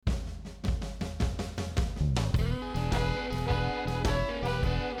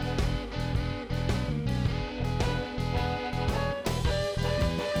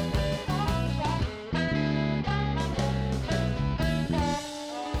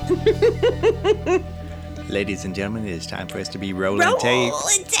Ladies and gentlemen, it is time for us to be rolling tape.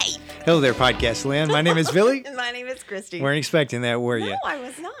 Rolling tape. Hello there, Podcast Land. My name is Billy. My name is Christy. Weren't expecting that, were you? No, I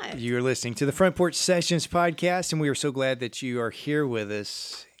was not. You are listening to the Front Porch Sessions podcast, and we are so glad that you are here with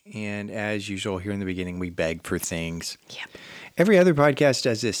us. And as usual, here in the beginning, we beg for things. Yep. Every other podcast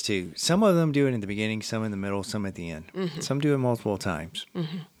does this too. Some of them do it in the beginning, some in the middle, some at the end. Mm-hmm. Some do it multiple times.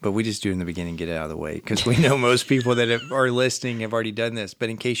 Mm-hmm. But we just do it in the beginning, get it out of the way, because we know most people that are listening have already done this. But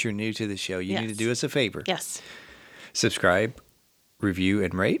in case you're new to the show, you need to do us a favor. Yes. Subscribe, review,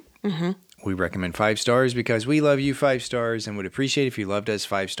 and rate. Mm-hmm. We recommend 5 stars because we love you 5 stars and would appreciate if you loved us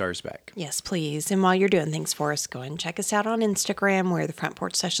 5 stars back. Yes, please. And while you're doing things for us, go ahead and check us out on Instagram. We're the Front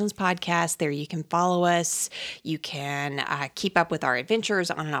Porch Sessions podcast. There you can follow us. You can keep up with our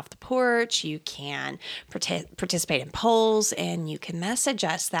adventures on and off the porch. You can participate in polls, and you can message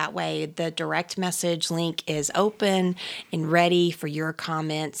us that way. The direct message link is open and ready for your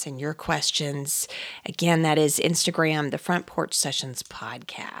comments and your questions. Again, that is Instagram, the Front Porch Sessions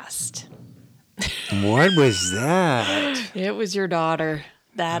podcast. What was that? It was your daughter.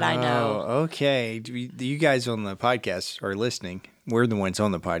 That I know. Oh, okay. You guys on the podcast are listening. We're the ones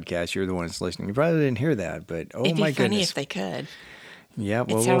on the podcast. You're the ones listening. You probably didn't hear that, but oh my goodness. It'd be funny if they could. Yeah,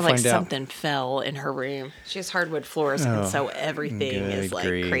 well, it sounded we'll like find out. something fell in her room. She has hardwood floors, and so everything is like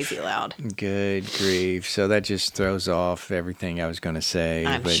crazy loud. Good grief! So that just throws off everything I was going to say.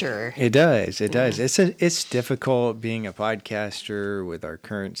 I'm sure it does. It does. It's difficult being a podcaster with our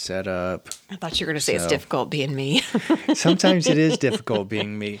current setup. I thought you were going to say it's difficult being me. Sometimes it is difficult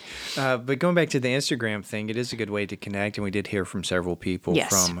being me. But going back to the Instagram thing, it is a good way to connect, and we did hear from several people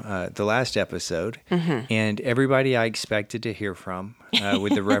from the last episode, and everybody I expected to hear from.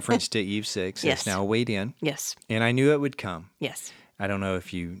 With the reference to Eve 6 has now weighed in. Yes. And I knew it would come. Yes. I don't know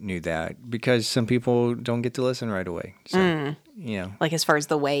if you knew that, because some people don't get to listen right away. So, Like as far as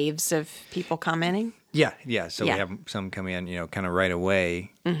the waves of people commenting? Yeah. So we have some come in, kind of right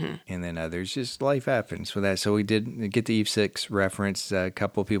away. Mm-hmm. And then others, just life happens with that. So we did get the Eve 6 reference. A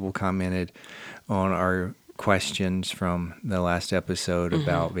couple of people commented on our questions from the last episode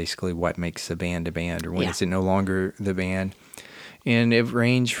about basically what makes the band a band, or when is it no longer the band. And it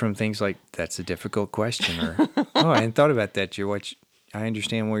ranged from things like, that's a difficult question, or, oh, I hadn't thought about that. I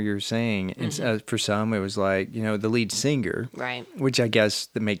understand what you're saying. And for some, it was like, the lead singer, right? Which I guess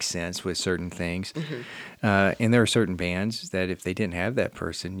that makes sense with certain things. And there are certain bands that if they didn't have that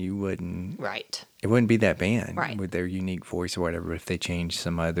person, you wouldn't. Right. It wouldn't be that band with their unique voice or whatever if they changed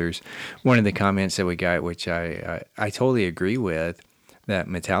some others. One of the comments that we got, which I totally agree with, that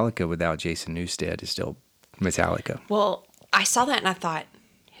Metallica without Jason Newsted is still Metallica. Well, I saw that and I thought,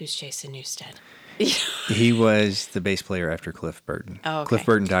 who's Jason Newsted? He was the bass player after Cliff Burton. Oh, okay. Cliff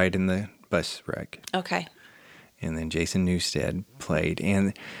Burton died in the bus wreck. Okay. And then Jason Newsted played.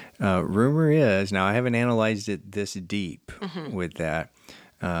 And rumor is, now I haven't analyzed it this deep with that,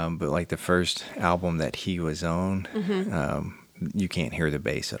 but like the first album that he was on, you can't hear the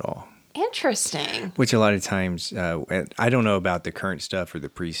bass at all. Interesting. Which a lot of times, I don't know about the current stuff or the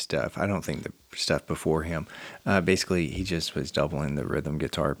pre-stuff. I don't think the stuff before him. Basically, he just was doubling the rhythm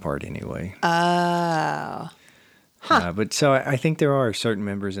guitar part anyway. Oh. Huh. But so I think there are certain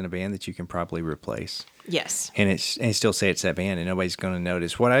members in a band that you can probably replace. Yes. And still say it's that band, and nobody's going to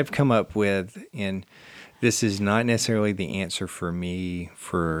notice. What I've come up with, and this is not necessarily the answer for me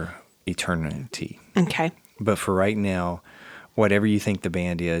for eternity. Okay. But for right now, whatever you think the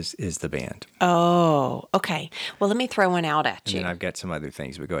band is the band. Oh, okay. Well, let me throw one out at you. And then I've got some other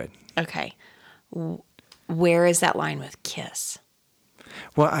things, but go ahead. Okay. Where is that line with Kiss?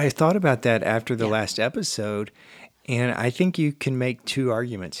 Well, I thought about that after the last episode, and I think you can make 2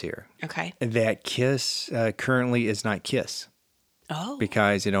 arguments here. Okay. That Kiss currently is not Kiss. Oh.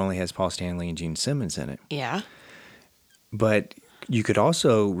 Because it only has Paul Stanley and Gene Simmons in it. Yeah. But you could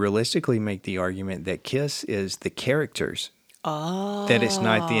also realistically make the argument that Kiss is the characters. Oh. That it's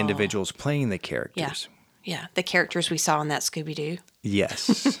not the individuals playing the characters. Yeah. The characters we saw in that Scooby-Doo.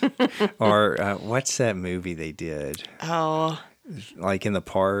 Yes. Or what's that movie they did? Oh. Like in the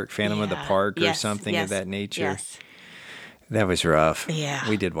park, Phantom of the Park or something of that nature. Yes. That was rough. Yeah.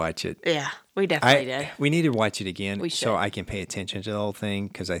 We did watch it. Yeah, we definitely did. We need to watch it again We should. so I can pay attention to the whole thing,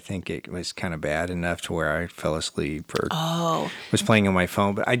 because I think it was kind of bad enough to where I fell asleep or was playing on my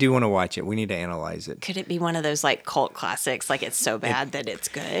phone. But I do want to watch it. We need to analyze it. Could it be one of those like cult classics, like it's so bad that it's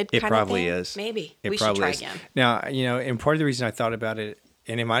good? It probably kind of is. Maybe. It we probably should try is. again. Now, and part of the reason I thought about it,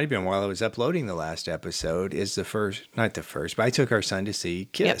 and it might have been while I was uploading the last episode, is not the first, but I took our son to see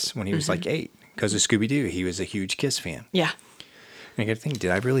Kiss when he was like 8 because of Scooby-Doo. He was a huge Kiss fan. Yeah. And I got to think,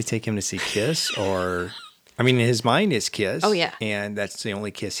 did I really take him to see Kiss, or I mean, in his mind is Kiss. Oh, yeah. And that's the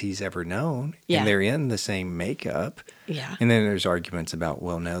only Kiss he's ever known. Yeah. And they're in the same makeup. Yeah. And then there's arguments about,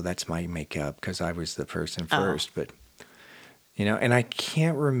 well, no, that's my makeup because I was the person first. But, and I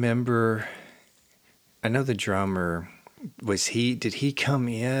can't remember. I know the drummer, did he come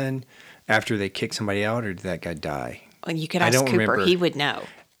in after they kicked somebody out or did that guy die? Well, you could ask Cooper. Remember. He would know.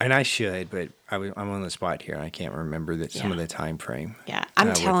 And I should, but I'm on the spot here and I can't remember some of the time frame. Yeah,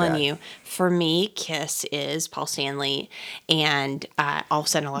 I'm telling you, for me, Kiss is Paul Stanley and all of a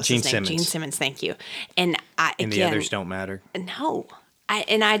sudden I lost his name. Simmons. Gene Simmons, thank you. And the others don't matter? No.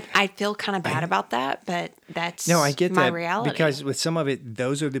 I feel kind of bad about that, but that's I get my that reality. Because with some of it,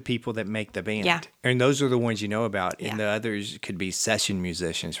 those are the people that make the band. Yeah. And those are the ones you know about. Yeah. And the others could be session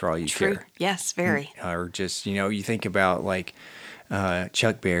musicians for all you True. care. Yes, very. Or just, you think about like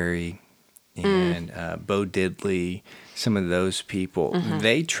Chuck Berry and Bo Diddley, some of those people. Mm-hmm.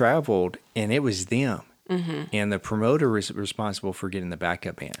 They traveled and it was them. Mm-hmm. And the promoter was responsible for getting the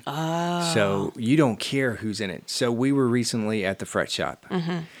backup band. Oh. So you don't care who's in it. So we were recently at the Fret Shop.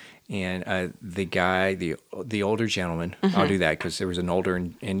 Mm-hmm. And the guy, the older gentleman, I'll do that because there was an older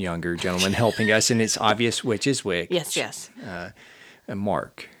and younger gentleman helping us. And it's obvious which is which. Yes.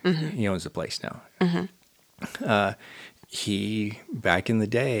 Mark. He owns the place now. He, back in the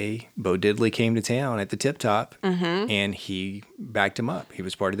day, Bo Diddley came to town at the Tip Top, and he backed him up. He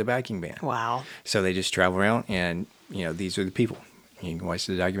was part of the backing band. Wow. So they just travel around, and, these are the people. You can watch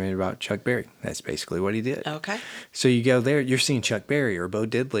the documentary about Chuck Berry. That's basically what he did. Okay. So you go there, you're seeing Chuck Berry or Bo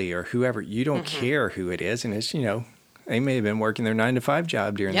Diddley or whoever. You don't care who it is, and it's, they may have been working their 9-to-5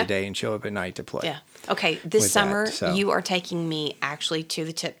 job during the day and show up at night to play. Yeah. Okay, this summer, you are taking me actually to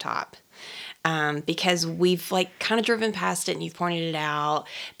the Tip Top. Because we've kind of driven past it and you've pointed it out,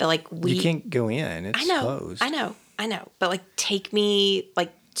 but you can't go in. It's closed. I know. But take me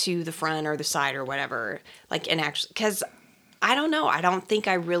to the front or the side or whatever, and actually, because I don't know. I don't think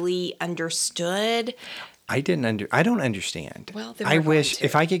I really understood. I don't understand. Well, then I wish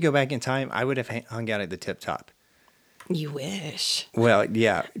if I could go back in time, I would have hung out at the Tip Top. You wish. Well,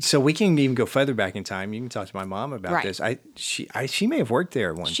 yeah. So we can even go further back in time. You can talk to my mom about this. She may have worked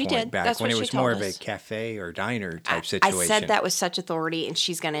there at one she point did. back That's when what it was she more told of us. a cafe or diner type situation. I said that with such authority, and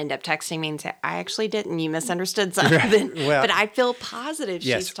she's going to end up texting me and say, "I actually didn't. You misunderstood something." Well, but I feel positive.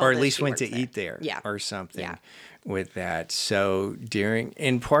 Yes, she's told or at us least she went to works eat there, Yeah. or something. Yeah. With that. So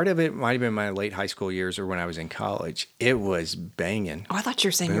and part of it might have been my late high school years or when I was in college. It was banging. Oh, I thought you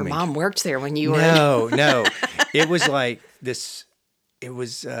were saying your booming. mom worked there when you were. No. It was like this. It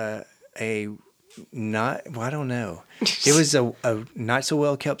was I don't know. It was a not so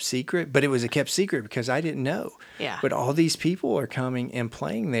well kept secret, but it was a kept secret because I didn't know. Yeah. But all these people are coming and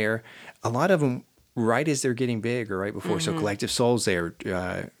playing there. A lot of them right as they're getting big or right before. So Collective Soul's there.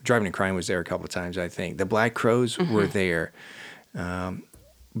 Driving and Crying was there a couple of times, I think. The Black Crowes were there.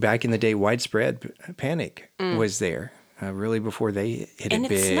 Back in the day, Widespread Panic was there. Really before they hit And it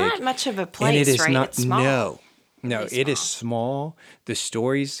big. it's not much of a place, and it is right? Not, It's small. No, Really it is small. The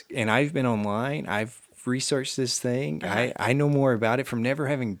stories, and I've been online. I've researched this thing. I know more about it from never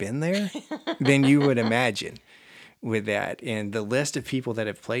having been there than you would imagine with that. And the list of people that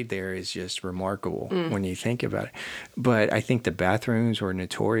have played there is just remarkable when you think about it. But I think the bathrooms were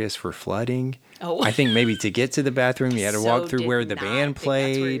notorious for flooding. Oh. I think maybe to get to the bathroom, you had to walk through where the band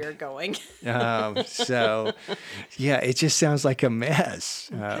played. That's where you're going. So, yeah, it just sounds like a mess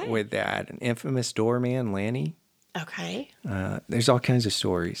with that. An infamous doorman, Lanny. Okay. There's all kinds of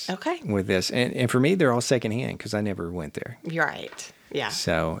stories with this. And for me, they're all secondhand because I never went there. You're right. Yeah.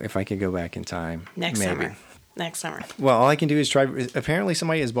 So if I could go back in time, Next maybe. summer. Well, all I can do is try. Apparently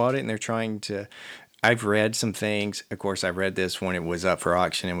somebody has bought it and they're trying to. I've read some things. Of course, I read this when it was up for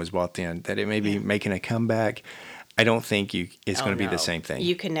auction and was bought then, that it may be making a comeback. I don't think it's going to be the same thing.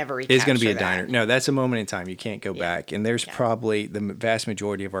 You can never recapture It's going to be a that. diner. No, that's a moment in time. You can't go back. And there's probably the vast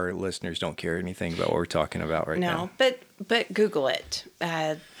majority of our listeners don't care anything about what we're talking about right now. No, but Google it.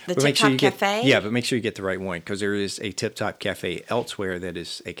 The But Tip Top Cafe. but make sure you get the right one because there is a Tip Top Cafe elsewhere that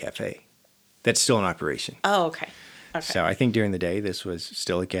is a cafe that's still in operation. Oh, okay. So I think during the day this was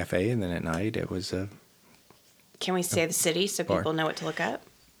still a cafe, and then at night it was a Can we say the city so bar. people know what to look up?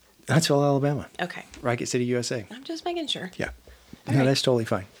 Huntsville, Alabama. Okay. Rocket City, USA. I'm just making sure. Yeah. All No, right. that's totally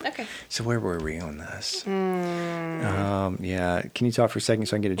fine. Okay. So where were we on this? Yeah. Can you talk for a second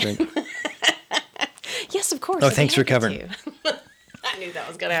so I can get a drink? Yes, of course. Oh, I'd be thanks for happy covering. to. I knew that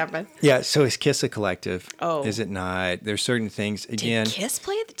was going to happen. Yeah. So is Kiss a collective? Oh. Is it not? There's certain things. Again. Did Kiss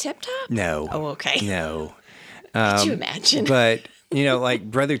play at the Tip Top? No. Oh, okay. No. Could you imagine? But, like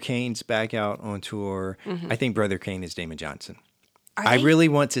Brother Kane's back out on tour. I think Brother Kane is Damon Johnson. I really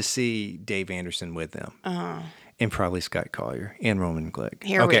want to see Dave Anderson with them. And probably Scott Collier and Roman Glick.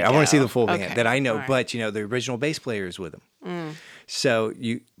 Here we I want to see go. the full band Okay. that I know, All right. but the original bass player is with them. So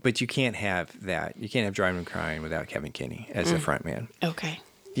but you can't have that. You can't have Driving and Crying without Kevin Kinney as the front man. Okay.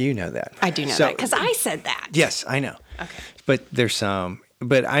 You know that. I do know that because I said that. Yes, I know. Okay. But there's some.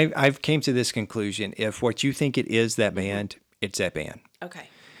 But I've came to this conclusion: if what you think it is that band, it's that band. Okay.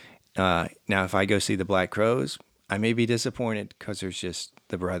 Now, if I go see the Black Crowes, I may be disappointed because there's just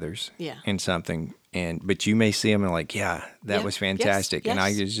the brothers and something. But you may see them and like, yeah, that was fantastic. Yes. And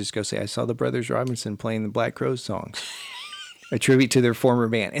I just go say, I saw the Brothers Robinson playing the Black Crowes songs, a tribute to their former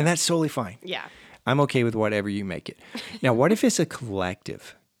band. And that's totally fine. Yeah. I'm okay with whatever you make it. Now, what if it's a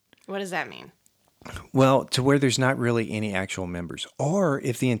collective? What does that mean? Well, to where there's not really any actual members, or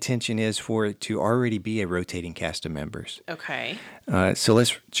if the intention is for it to already be a rotating cast of members. Okay. So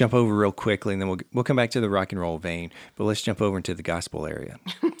let's jump over real quickly, and then we'll come back to the rock and roll vein, but let's jump over into the gospel area.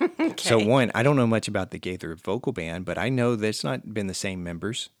 Okay. So one, I don't know much about the Gaither vocal band, but I know that it's not been the same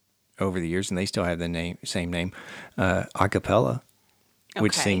members over the years, and they still have the same name, a cappella,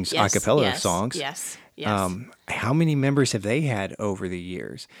 which sings a cappella songs. Yes. How many members have they had over the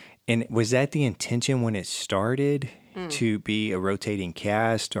years? And was that the intention when it started to be a rotating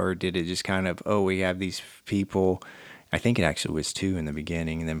cast, or did it just kind of, we have these people? I think it actually was 2 in the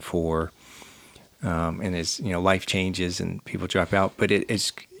beginning, and then 4. And as life changes and people drop out, but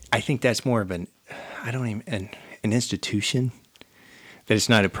it's. I think that's more of an institution. That it's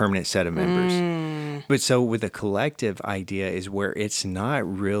not a permanent set of members. But so with a collective idea is where it's not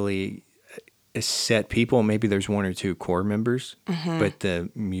really a set people. Maybe there's 1 or 2 core members, but the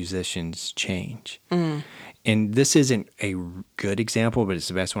musicians change. And this isn't a good example, but it's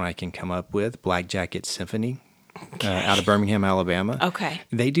the best one I can come up with. Black Jacket Symphony out of Birmingham, Alabama. Okay.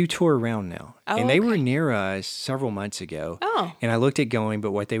 They do tour around now. Oh, and they were near us several months ago. Oh. And I looked at going,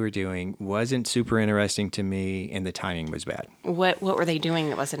 but what they were doing wasn't super interesting to me, and the timing was bad. What were they doing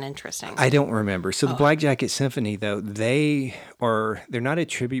that wasn't interesting? I don't remember. So the Black Jacket Symphony, though, they're not a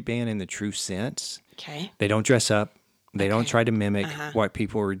tribute band in the true sense. Okay. They don't dress up. They don't try to mimic what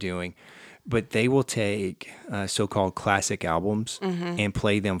people are doing. But they will take so-called classic albums and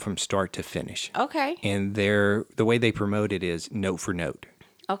play them from start to finish. Okay. And the way they promote it is note for note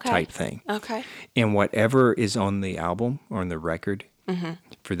type thing. Okay. And whatever is on the album or on the record,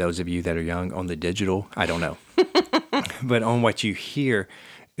 for those of you that are young, on the digital, I don't know. But on what you hear,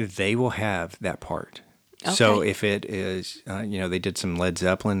 they will have that part. Okay. So if it is, they did some Led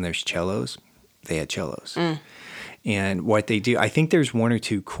Zeppelin, there's cellos, they had cellos. And what they do, I think there's 1 or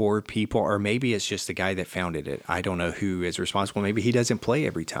 2 core people, or maybe it's just the guy that founded it. I don't know who is responsible. Maybe he doesn't play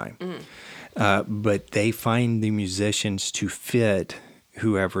every time. But they find the musicians to fit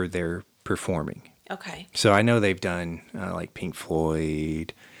whoever they're performing. Okay. So I know they've done like Pink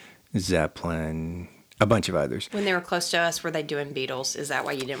Floyd, Zeppelin, a bunch of others. When they were close to us, were they doing Beatles? Is that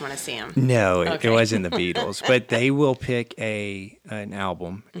why you didn't want to see them? No, Okay. it wasn't the Beatles. But they will pick an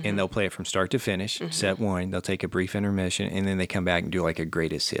album and they'll play it from start to finish, set 1. They'll take a brief intermission, and then they come back and do like a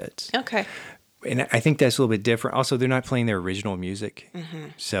greatest hits. Okay. And I think that's a little bit different. Also, they're not playing their original music.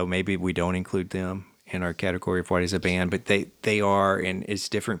 So maybe we don't include them in our category of what is a band. But they are, and it's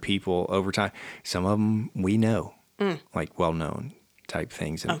different people over time. Some of them we know, like well-known type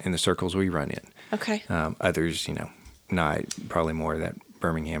things in the circles we run in. Okay. Others, not, probably more of that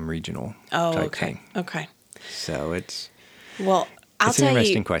Birmingham regional Oh, type okay. thing. Okay. So it's Well, I'll an tell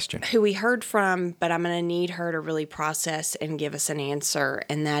interesting you question. who we heard from, but I'm going to need her to really process and give us an answer,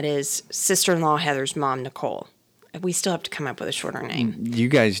 and that is sister-in-law Heather's mom, Nicole. We still have to come up with a shorter name. You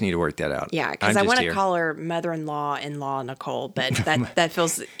guys need to work that out. Yeah, because I'm I just want to here. call her mother-in-law Nicole, but that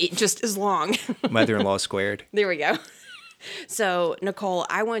feels just as long. Mother-in-law squared. There we go. So, Nicole,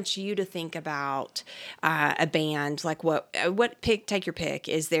 I want you to think about a band like take your pick.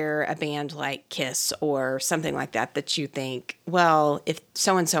 Is there a band like Kiss or something like that you think, well, if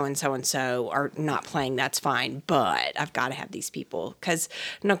so-and-so and so-and-so are not playing, that's fine, but I've got to have these people? Because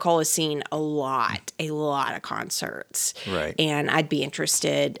Nicole has seen a lot of concerts. Right. And I'd be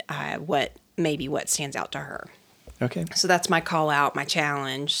interested what stands out to her. Okay. So that's my call out, my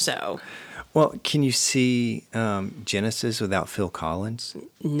challenge. So, Well, can you see Genesis without Phil Collins?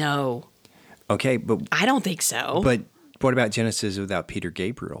 no, Okay, but I don't think so. what about Genesis without Peter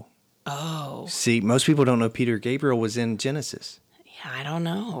Gabriel? Oh, See, most people don't know Peter Gabriel was in Genesis. yeah, I don't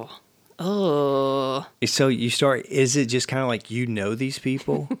know. Oh, So is it just kind of like these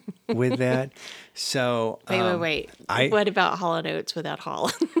people with that? So wait. What about Hall & Oates without Hall?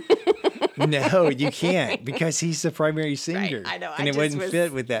 No, you can't, because he's the primary singer. I know, and I it just wouldn't was-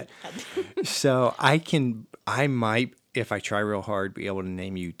 fit with that. So I might if I try real hard, be able to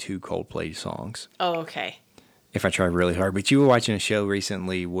name you 2 Coldplay songs. Oh, okay. If I try really hard. But you were watching a show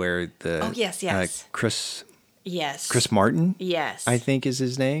recently where the Oh, yes. Chris Yes. Martin, Yes. I think is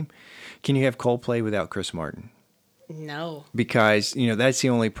his name. Can you have Coldplay without Chris Martin? No. Because, that's the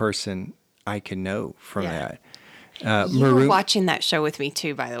only person I can know from Yeah. that. You were watching that show with me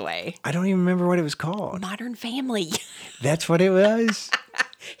too, by the way. I don't even remember what it was called. Modern Family. That's what it was?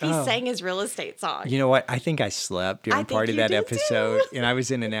 He sang his real estate song. You know what? I think I slept during I think part of you that did episode, too. and I was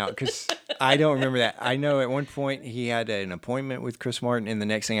in and out because I don't remember that. I know at one point he had an appointment with Chris Martin, and the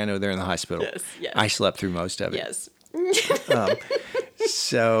next thing I know, they're in the hospital. Yes. I slept through most of it. Yes.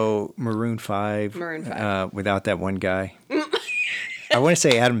 So Maroon 5. Maroon 5. Without that one guy. I want to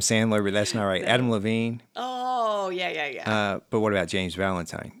say Adam Sandler, but that's not right. Adam Levine. Oh, yeah. But what about James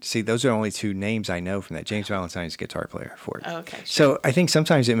Valentine? See, those are only 2 names I know from that. James Valentine's a guitar player for it. Okay, sure. So I think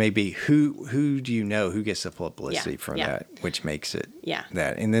sometimes it may be who do you know who gets the publicity from yeah. that, which makes it Yeah.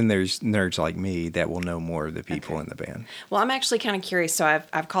 that. And then there's nerds like me that will know more of the people in the band. Well, I'm actually kind of curious. So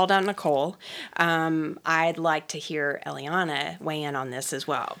I've called out Nicole. I'd like to hear Eliana weigh in on this as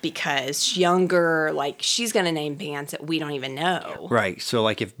well because younger, like she's going to name bands that we don't even know. Right. So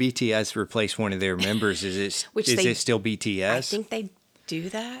like if BTS replaced one of their members, is it still BTS? I think they do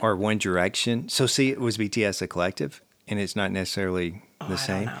that. Or One Direction? So see, it was BTS a collective, and it's not necessarily the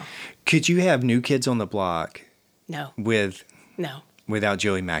same. I don't know. Could you have New Kids on the Block No. without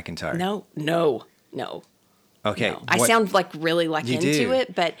Joey McIntyre? No. Okay. No. I sound like really You into do.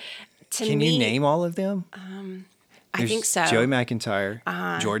 it, but to Can me, you name all of them? I think so. Joey McIntyre,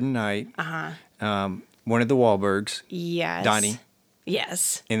 Jordan Knight, one of the Wahlbergs, Yes. Donnie,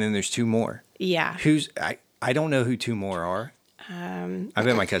 Yes. and then there's 2 more. Yeah. I don't know who 2 more are. I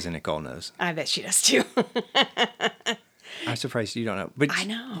bet my cousin Nicole knows. I bet she does too. I'm surprised you don't know. But I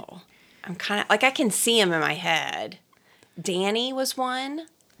know. I'm kind of like I can see him in my head. Danny was one.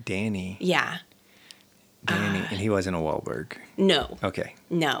 Danny, Yeah. and he wasn't a Wahlberg. No. Okay.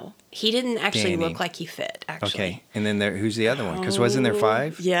 No. He didn't actually Danny. look like he fit, actually. Okay. And then who's the other one? Because wasn't there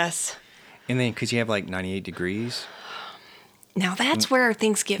 5? Yes. And then could you have like 98 Degrees Now that's where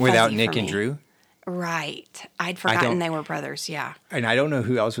things get without fuzzy Nick for and me. Drew? Right. I'd forgotten they were brothers. Yeah. And I don't know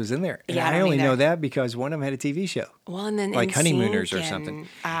who else was in there. And Yeah, I I don't only either. know that because one of them had a TV show. Well, and then Like NSYNC Honeymooners or and, something.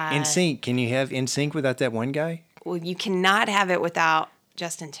 NSYNC. Can you have NSYNC without that one guy? Well, you cannot have it without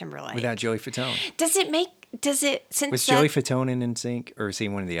Justin Timberlake. Without Joey Fatone? Since Was that, Joey Fatone in NSYNC or is he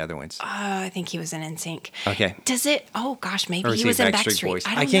one of the other ones? I think he was in NSYNC. Okay. Does it? Oh gosh, maybe Or is he he was in Backstreet Backstreet. Boys?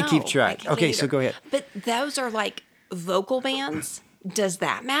 I I can't keep know. track. I can't Okay, so either. go ahead. But those are like vocal bands. Does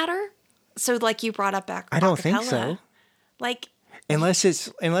that matter? So like you brought up I don't think acapella. so. Like Unless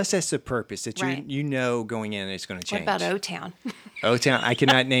that's the purpose that Right. you know going in it's going to change. what about O-Town? O-Town. I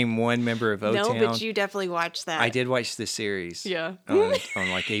cannot name one member of O-Town. No, but you definitely watched that. I did watch the series. Yeah. On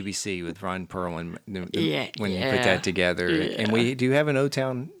like ABC with Ron Perlman Yeah, when you put yeah, that together. And we do have an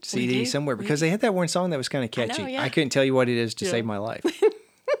O-Town CD do, somewhere because they had that one song that was kind of catchy. yeah. I couldn't tell you what it is to save my life.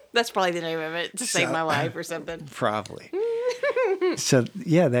 That's probably the name of it to save So- my life or something. Probably. So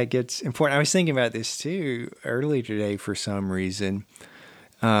yeah, that gets important. I was thinking about this too earlier today for some reason.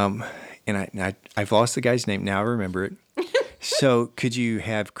 And I've lost the guy's name. Now I remember it. So could you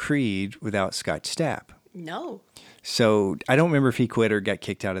have Creed without Scott Stapp? No. So I don't remember if he quit or got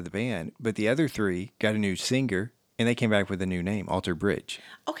kicked out of the band, but the other 3 got a new singer and they came back with a new name, Alter Bridge.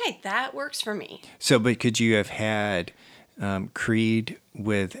 Okay, that works for me. So, but could you have had Creed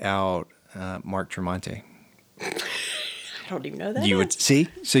without Mark Tremonti? I don't even know that. You would see,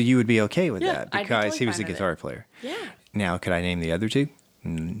 so you would be okay with Yeah, that I'd be because totally he was a fine with guitar it. player. Yeah. Now, could I name the other 2?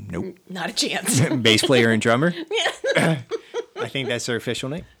 Nope. Not a chance. Bass player and drummer. Yeah. I think that's their official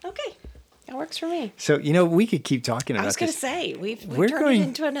name. Okay. That works for me. So we could keep talking about I was going to this. say, we've We're turned going- it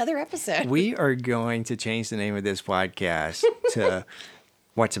into another episode. We are going to change the name of this podcast to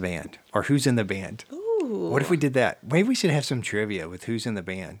What's a Band or Who's in the Band. Ooh. What if we did that? Maybe we should have some trivia with who's in the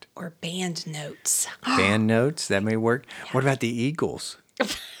band. Or band notes. Band notes, that may work. What about the Eagles?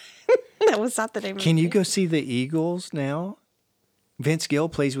 That was not the name of Can the you go see the Eagles now? Vince Gill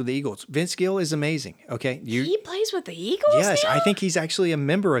plays with the Eagles. Vince Gill is amazing. Okay, He plays with the Eagles yes, now? I think he's actually a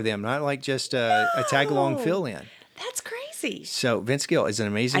member of them, not like just a tag along No. fill in. That's crazy. So Vince Gill is an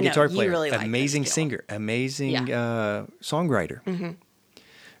amazing I know, guitar you player, really like Vince amazing Gill. singer, amazing Yeah. songwriter.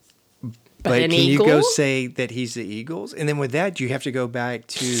 But But an can you go Eagle? say that he's the Eagles? And then with that, you have to go back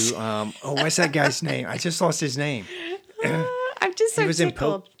to what's that guy's name? I just lost his name. I'm just so He was in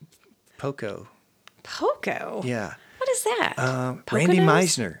tickled. Poco. Poco? Yeah. What is that? Randy Poconos?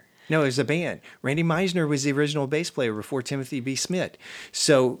 Meisner. No, it was a band. Randy Meisner was the original bass player before Timothy B. Smith.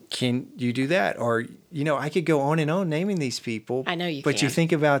 So can you do that? Or, I could go on and on naming these people. I know you But can. you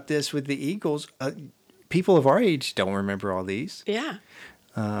think about this with the Eagles, people of our age don't remember all these. Yeah.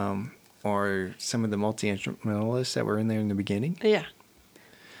 Or some of the multi-instrumentalists that were in there in the beginning. Yeah.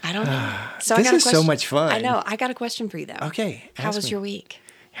 I don't know. So This I got is so much fun. I know. I got a question for you though. Okay. How ask was me. your week?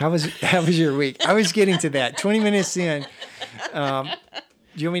 How was your week? I was getting to that 20 minutes in.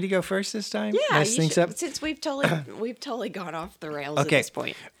 Do you want me to go first this time? Yeah, Mess things up? since we've totally gone off the rails at Okay. this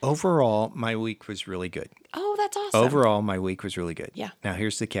point. Overall, my week was really good. Oh, that's awesome. Overall, my week was really good. Yeah. Now,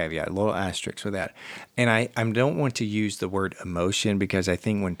 here's the caveat, a little asterisk with that. And I don't want to use the word emotion because I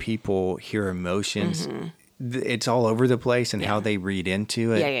think when people hear emotions, it's all over the place and how they read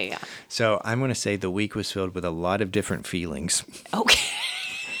into it. Yeah. So I'm going to say the week was filled with a lot of different feelings. Okay.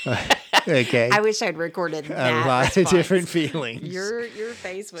 Okay. I wish I'd recorded that. A lot response. of different feelings. Your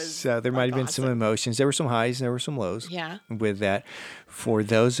face was So there might have been some emotions. There were some highs and there were some lows. Yeah. With that, for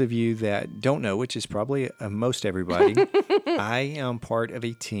those of you that don't know, which is probably most everybody, I am part of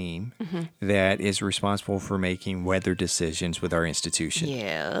a team that is responsible for making weather decisions with our institution.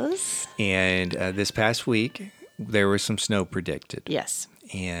 Yes. And this past week, there was some snow predicted. Yes.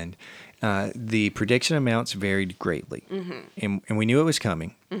 And the prediction amounts varied greatly. And we knew it was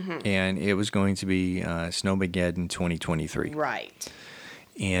coming. And it was going to be Snowmageddon 2023. Right.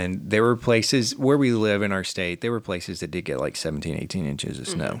 And there were places where we live in our state, there were places that did get like 17, 18 inches of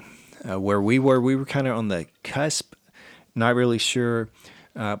snow. Where we were kind of on the cusp, not really sure.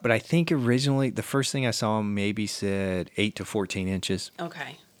 But I think originally the first thing I saw maybe said 8 to 14 inches.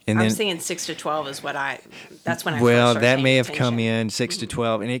 Okay. And I then, was thinking 6 to 12 is what that's when I well, first started that paying may have attention. come in 6 to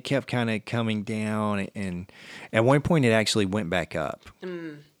 12, and it kept kind of coming down. And at one point, it actually went back up.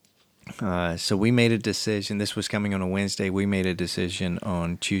 So we made a decision. This was coming on a Wednesday. We made a decision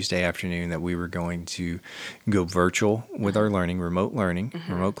on Tuesday afternoon that we were going to go virtual with our remote learning,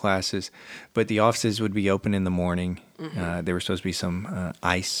 remote classes. But the offices would be open in the morning. There was supposed to be some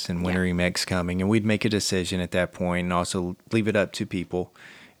ice and wintry mix coming, and we'd make a decision at that point, and also leave it up to people.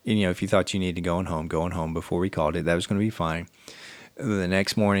 And, if you thought you needed to go on home before we called it, that was going to be fine. The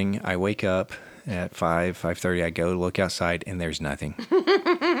next morning, I wake up at 5:30. I go look outside, and there's nothing.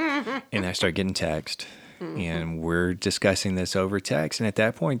 And I start getting text, and we're discussing this over text. And at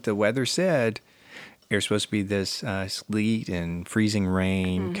that point, the weather said there's supposed to be this sleet and freezing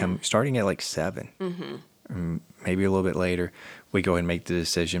rain starting at like 7. Maybe a little bit later, we go ahead and make the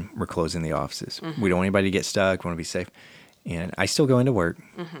decision. We're closing the offices. We don't want anybody to get stuck. We want to be safe. And I still go into work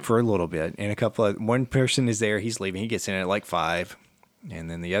for a little bit. And one person is there. He's leaving. He gets in at like 5. And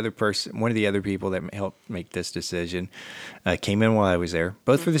then the other person, one of the other people that helped make this decision, came in while I was there,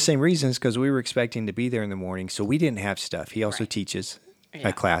 both for the same reasons, because we were expecting to be there in the morning. So we didn't have stuff. He also teaches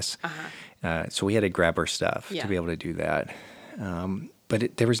a class. So we had to grab our stuff to be able to do that.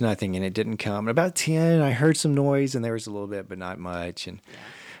 But there was nothing, and it didn't come. About 10, I heard some noise, and there was a little bit, but not much. And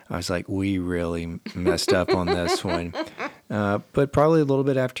I was like, we really messed up on this one. But probably a little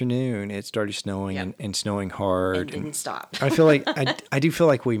bit after noon, it started snowing and snowing hard. And didn't stop. I feel like I do feel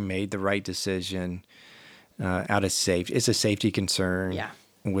like we made the right decision out of safety. It's a safety concern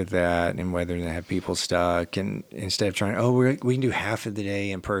with that, and whether to have people stuck. And instead of trying, we can do half of the day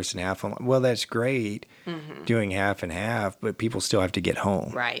in person, half online. Well, that's great, doing half and half, but people still have to get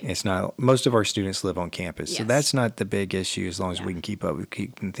home. Right. It's not. Most of our students live on campus, so that's not the big issue as long as we can keep up with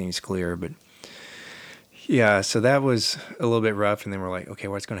keeping things clear. But yeah, so that was a little bit rough. And then we're like, okay,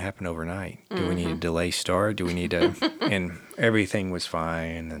 what's going to happen overnight? Do we need to delay start? Do we need to? And everything was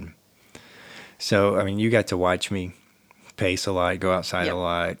fine. And so, I mean, you got to watch me pace a lot, go outside a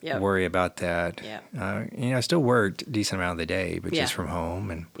lot, worry about that. I still worked a decent amount of the day, but just from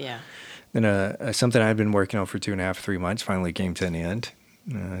home. And then something I'd been working on for 2.5, 3 months finally came to an end.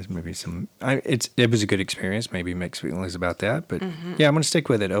 Maybe it was a good experience. Maybe mixed feelings about that, but I'm going to stick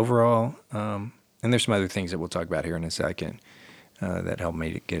with it overall. And there's some other things that we'll talk about here in a second that helped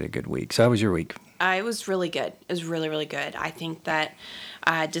me get a good week. So how was your week? It was really good. It was really, really good. I think that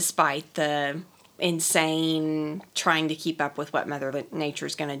despite the insane trying to keep up with what Mother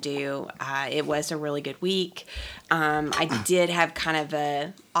Nature's going to do, it was a really good week. I did have kind of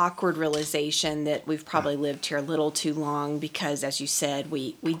a awkward realization that we've probably lived here a little too long because, as you said,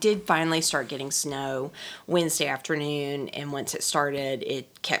 we did finally start getting snow Wednesday afternoon, and once it started,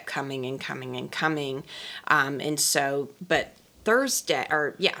 it kept coming and coming and coming. But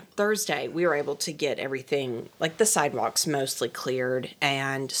Thursday, we were able to get everything, like the sidewalks mostly cleared.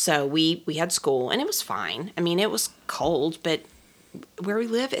 And so we had school, and it was fine. I mean, it was cold, but where we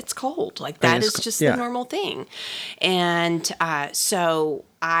live, it's cold. Like that is just the normal thing. And so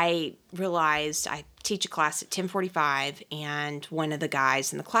I realized I teach a class at 10:45, and one of the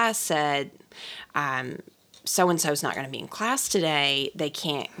guys in the class said, so-and-so's not going to be in class today. They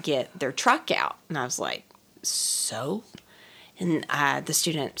can't get their truck out. And I was like, so? And the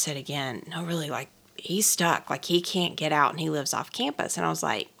student said again, no, really, like, he's stuck. Like, he can't get out, and he lives off campus. And I was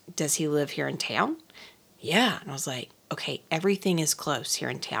like, does he live here in town? Yeah. And I was like, okay, everything is close here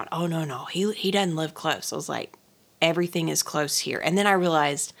in town. Oh, no, he doesn't live close. I was like, everything is close here. And then I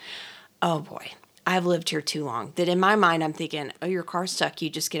realized, oh, boy, I've lived here too long. That in my mind, I'm thinking, oh, your car's stuck. You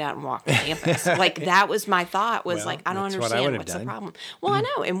just get out and walk to campus. Like, that was my thought, was like, I don't understand what's the problem. Well, I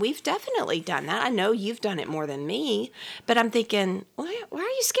know, and we've definitely done that. I know you've done it more than me, but I'm thinking, why are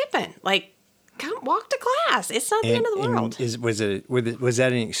you skipping? Like, come walk to class. It's not the end of the world. Was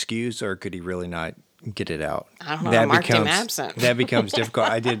that an excuse, or could he really not get it out? I don't know. I marked him absent. That becomes difficult.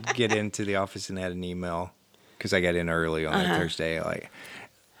 I did get into the office and had an email because I got in early on that Thursday. Like,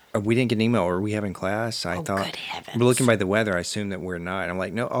 we didn't get an email. Are we having class? I thought. Good heavens. But looking by the weather, I assumed that we're not. I'm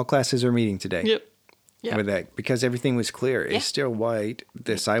like, no, all classes are meeting today. Yep. Yeah. With that, because everything was clear. It's still white.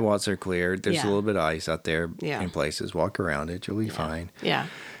 The sidewalks are clear. There's a little bit of ice out there in places. Walk around it. You'll be fine. Yeah.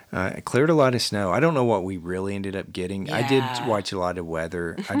 It cleared a lot of snow. I don't know what we really ended up getting. Yeah. I did watch a lot of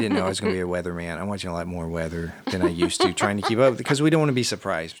weather. I didn't know I was going to be a weatherman. I'm watching a lot more weather than I used to, trying to keep up, because we don't want to be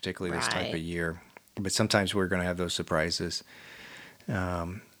surprised, particularly this type of year. But sometimes we're going to have those surprises.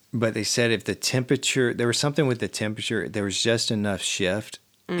 But they said if the temperature, there was something with the temperature, there was just enough shift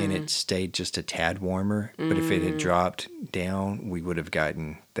and it stayed just a tad warmer. But if it had dropped down, we would have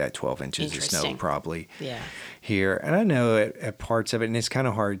gotten that 12 inches of snow probably here. And I know at parts of it, and it's kind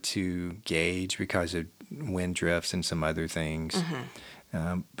of hard to gauge because of wind drifts and some other things.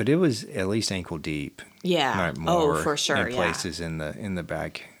 But it was at least ankle deep. Yeah. Not more for sure. in places in the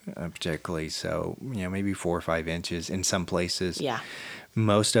back, particularly. So, maybe 4 or 5 inches in some places. Yeah.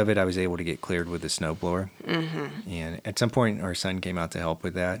 Most of it I was able to get cleared with a snowblower. And at some point, our son came out to help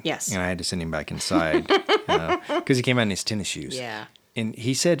with that. Yes. And I had to send him back inside because he came out in his tennis shoes. Yeah. And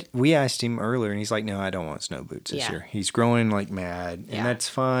he said, we asked him earlier, and he's like, no, I don't want snow boots this year. He's growing like mad, and that's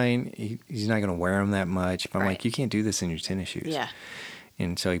fine. He's not going to wear them that much. But I'm like, you can't do this in your tennis shoes. Yeah.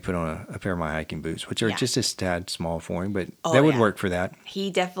 And so he put on a pair of my hiking boots, which are just a tad small for him, but Oh, that would yeah. work for that.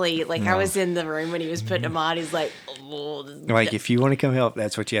 He definitely, like, I was in the room when he was putting them on. He's like, oh, Like, if you want to come help,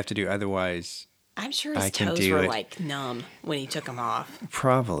 that's what you have to do. Otherwise, I'm sure his I can toes do were it. like numb when he took them off.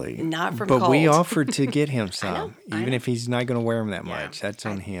 probably. Not from But we cold. offered to get him some, I even know. if he's not going to wear them that Yeah. much. That's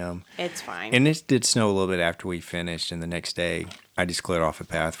on him. It's fine. And it did snow a little bit after we finished, and the next day I just cleared off a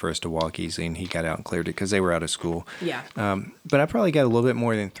path for us to walk easily, and he got out and cleared it because they were out of school. Yeah. But I probably got a little bit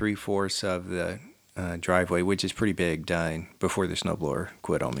more than 3/4 of the driveway, which is pretty big, done before the snowblower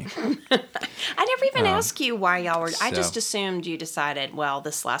quit on me. I never even asked you why y'all were. I just so- assumed you decided, well,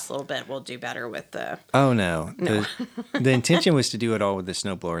 this last little bit will do better with the. Oh, no. The intention was to do it all with the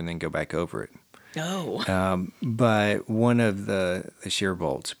snowblower and then go back over it. Oh. But one of the shear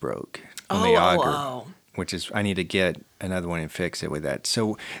bolts broke on the auger, which is, I need to get another one and fix it with that.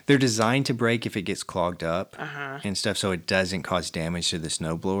 So they're designed to break if it gets clogged up and stuff, so it doesn't cause damage to the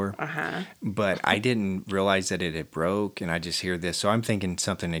snowblower. But I didn't realize that it had broke, and I just hear this. So I'm thinking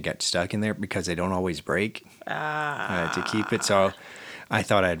something that got stuck in there because they don't always break to keep it. So I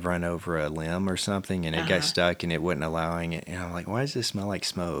thought I'd run over a limb or something, and it got stuck, and it wasn't allowing it. And I'm like, why does this smell like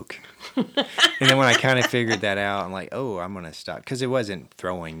smoke? And then when I kind of figured that out, I'm like, oh, I'm going to stop. Because it wasn't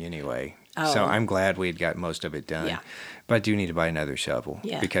throwing anyway. So I'm glad we had got most of it done. Yeah. But I do need to buy another shovel.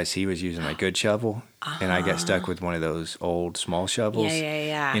 Yeah. Because he was using a good shovel, and I got stuck with one of those old small shovels.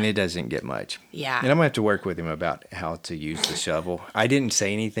 Yeah. And it doesn't get much. Yeah. And I'm going to have to work with him about how to use the shovel. I didn't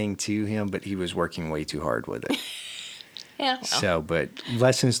say anything to him, but he was working way too hard with it. Yeah. Well, So, but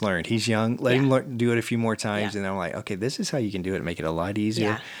lessons learned. He's young. Let him do it a few more times. Yeah. And then I'm like, okay, this is how you can do it and make it a lot easier.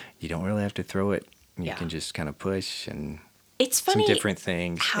 Yeah. You don't really have to throw it. You Yeah. can just kind of push and it's funny. some different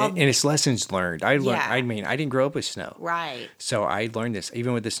things. how- And it's lessons learned. I learned. Yeah. I mean, I didn't grow up with snow. Right. So I learned this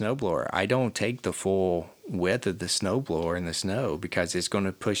even with the snowblower. I don't take the full width of the snowblower in the snow because it's going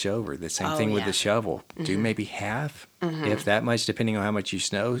to push over. The same thing with yeah. the shovel. Do maybe half, if that much, depending on how much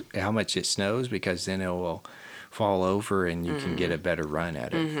how much it snows, because then it will fall over and you can get a better run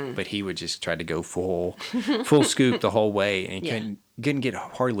at it. But he would just try to go full scoop the whole way, and he couldn't get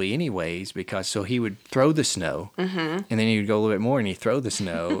hardly anyways because so he would throw the snow, and then he would go a little bit more and he'd throw the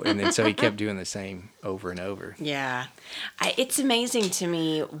snow, and then so he kept doing the same over and over. Yeah. It's amazing to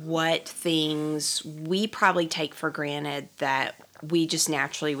me what things we probably take for granted that we just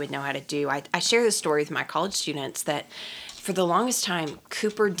naturally would know how to do. I share this story with my college students that for the longest time,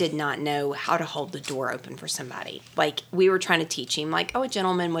 Cooper did not know how to hold the door open for somebody. Like, we were trying to teach him, like, a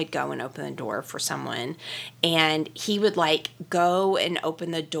gentleman would go and open the door for someone, and he would, like, go and open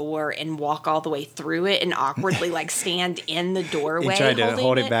the door and walk all the way through it and awkwardly, like, stand in the doorway. And try to holding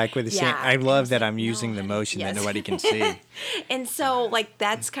hold it back with his hand. I love that I'm like, using the honey. motion Yes. that nobody can see. And so, like,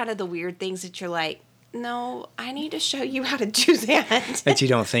 that's kind of the weird things that you're like, no, I need to show you how to do that. That you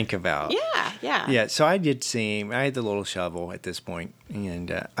don't think about. Yeah. Yeah, so I did see him. I had the little shovel at this point,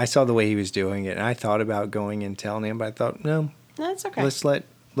 and I saw the way he was doing it, and I thought about going and telling him, but I thought, no, That's okay. let's let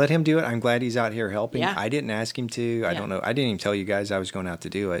him do it. I'm glad he's out here helping. Yeah. I didn't ask him to. I Yeah. don't know. I didn't even tell you guys I was going out to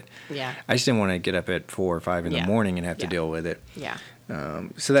do it. Yeah. I just didn't want to get up at 4 or 5 in the Yeah. morning and have to Yeah. deal with it. Yeah.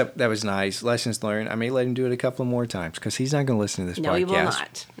 So that was nice. Lessons learned. I may let him do it a couple more times because he's not going to listen to this No, podcast. he will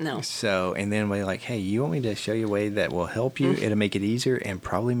not. No. So, and then we're like, hey, you want me to show you a way that will help you? It'll make it easier and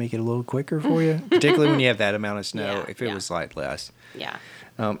probably make it a little quicker for you, particularly when you have that amount of snow. Yeah, If it yeah. was like less. Yeah.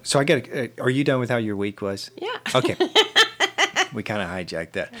 So I got. Are you done with how your week was? Yeah. Okay. We kind of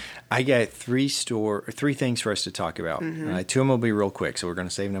hijacked that. I got three things for us to talk about. Mm-hmm. 2 of them will be real quick, so we're going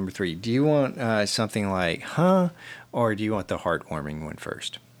to save number 3. Do you want something like, or do you want the heartwarming one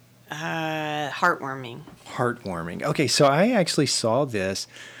first? Heartwarming. Heartwarming. Okay, so I actually saw this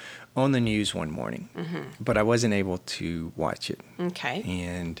on the news one morning, but I wasn't able to watch it. Okay.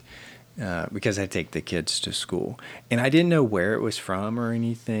 And because I take the kids to school. And I didn't know where it was from or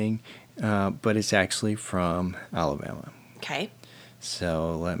anything, but it's actually from Alabama. Okay.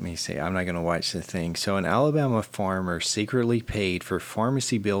 So let me see. I'm not going to watch the thing. So an Alabama farmer secretly paid for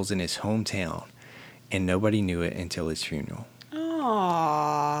pharmacy bills in his hometown, and nobody knew it until his funeral.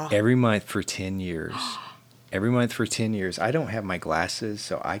 Aww. Every month for 10 years. Every month for 10 years. I don't have my glasses,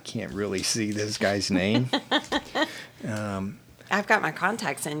 so I can't really see this guy's name. I've got my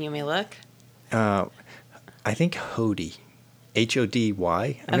contacts in. You may look. I think Hody.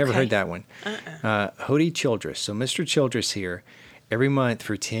 Hody. I've never Okay. heard that one. Hody Childress. So Mr. Childress here, every month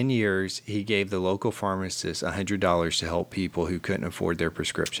for 10 years, he gave the local pharmacist $100 to help people who couldn't afford their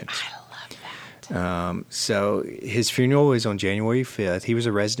prescriptions. I love that. So his funeral was on January 5th. He was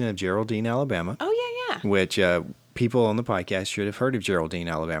a resident of Geraldine, Alabama, Oh, yeah. which people on the podcast should have heard of Geraldine,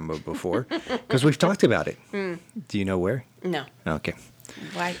 Alabama before because we've talked about it. Do you know where? No. Okay.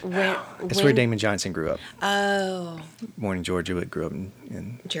 Why? That's where Damon Johnson grew up. Oh. Born in Georgia, but grew up in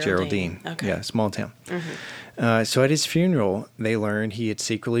Geraldine. Geraldine. Okay. Yeah, small town. So at his funeral, they learned he had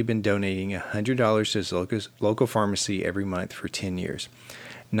secretly been donating $100 to his local pharmacy every month for 10 years.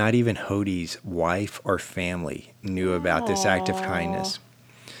 Not even Hody's wife or family knew about this act of kindness.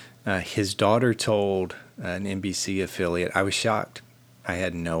 His daughter told an NBC affiliate, I was shocked. I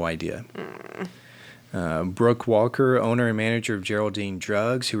had no idea. Brooke Walker, owner and manager of Geraldine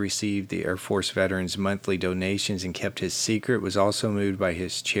Drugs, who received the Air Force veterans' monthly donations and kept his secret, was also moved by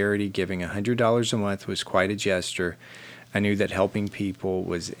his charity. Giving $100 a month was quite a gesture. I knew that helping people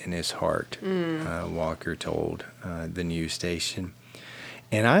was in his heart, Walker told the news station.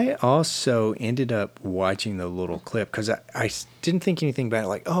 And I also ended up watching the little clip because I didn't think anything about it.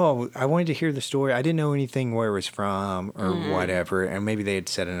 Like, oh, I wanted to hear the story. I didn't know anything where it was from or whatever. And maybe they had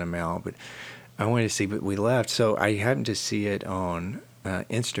set an amount, but I wanted to see. But we left. So I happened to see it on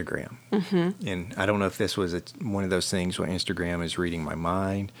Instagram. And I don't know if this was one of those things where Instagram is reading my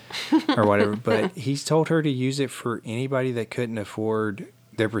mind or whatever. But he's told her to use it for anybody that couldn't afford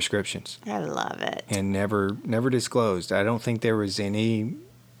their prescriptions. I love it. And never disclosed. I don't think there was any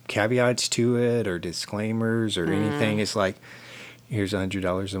caveats to it or disclaimers or anything. It's like, here's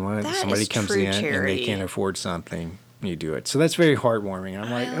 $100 a month. That Somebody is comes true in and charity. they can't afford something. You do it. So that's very heartwarming. I'm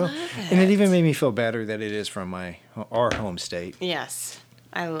like, love and it it. even made me feel better that it is from our home state. Yes.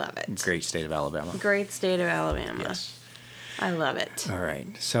 I love it. Great state of Alabama. Great state of Alabama. Yes. I love it. All right.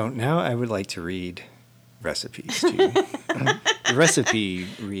 So now I would like to read recipes to you. Recipe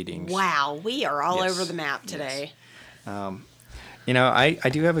readings. Wow. We are all Yes. over the map today. You know, I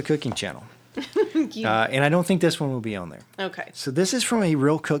do have a cooking channel. And I don't think this one will be on there. Okay. So this is from a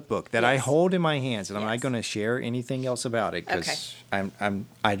real cookbook that I Yes. hold in my hands, and I'm not Yes. going to share anything else about it because I'm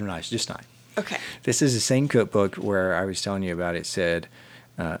not, just not. Okay. This is the same cookbook where I was telling you about. It said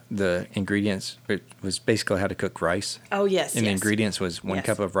the ingredients, it was basically how to cook rice. Oh, yes. And the yes. ingredients was 1 Yes.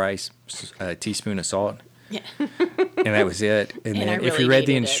 cup of rice, a teaspoon of salt, Yeah. and that was it. And And then I if really you read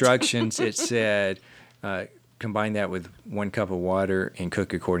the needed it. instructions, it said combine that with 1 cup of water and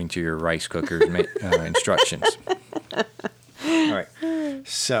cook according to your rice cooker's instructions. All right.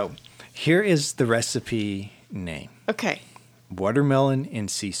 So here is the recipe name. Okay. Watermelon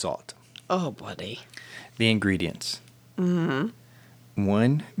and sea salt. Oh, buddy. The ingredients. 1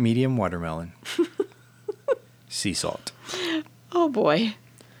 medium watermelon. Sea salt. Oh, boy.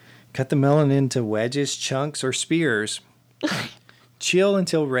 Cut the melon into wedges, chunks, or spears. Chill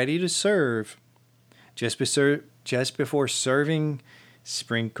until ready to serve. Just before serving,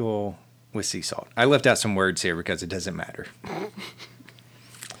 sprinkle with sea salt. I left out some words here because it doesn't matter.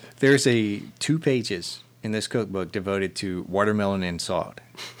 There's 2 pages in this cookbook devoted to watermelon and salt.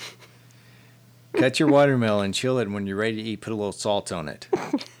 Cut your watermelon, chill it, and when you're ready to eat, put a little salt on it.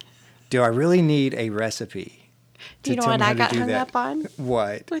 Do I really need a recipe? Do you know what I got hung up on?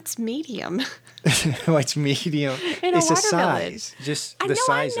 What? What's medium? What's medium? In a It's a watermelon. size. Just the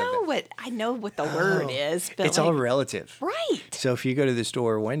size of it. I know what the word is, but It's all relative. right. So if you go to the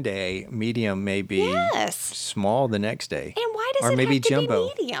store one day, medium may be Yes. small the next day. And why does or it maybe have to jumbo.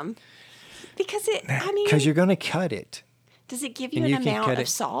 be medium? Because Because you're going to cut it. does it give you and an you can amount cut of it-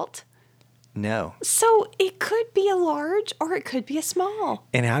 salt? No. So it could be a large or it could be a small.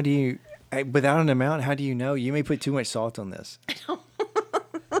 And how do you, without an amount, how do you know? You may put too much salt on this.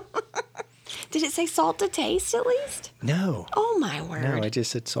 Did it say salt to taste at least? No. Oh my word. No, I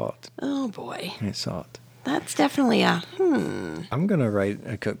just said salt. Oh boy. It's salt. That's definitely a I'm going to write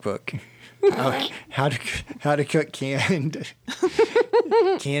a cookbook. How to cook canned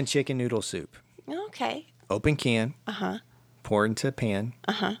chicken noodle soup. okay. Open can. Pour into pan.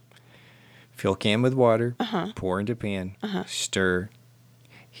 Fill can with water. Pour into pan. Stir.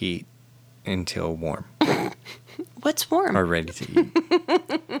 Heat until warm. What's warm? Are ready to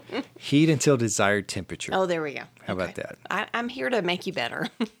eat. Heat until desired temperature. Oh, there we go. How about that? I'm here to make you better.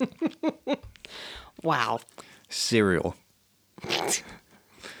 Wow. Cereal.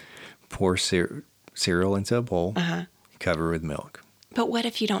 Pour cereal into a bowl. Cover with milk. But what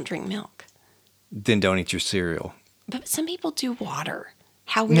if you don't drink milk? Then don't eat your cereal. But some people do water.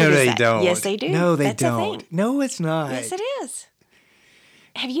 How weird No, is they that? don't. Yes, they do. No, they That's don't. A thing. No, it's not. Yes, it is.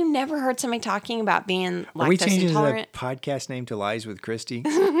 Have you never heard somebody talking about being Are we lactose changing intolerant? the podcast name to Lies with Christy?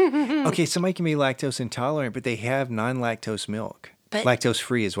 Okay, somebody can be lactose intolerant, but they have non-lactose milk. But- Lactose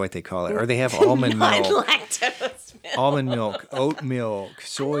free is what they call it. Or they have almond milk, Non-lactose milk. almond milk, oat milk,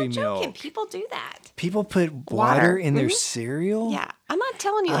 soy I'm not joking. milk. People do that. People put Water. water in their cereal? Yeah. I'm not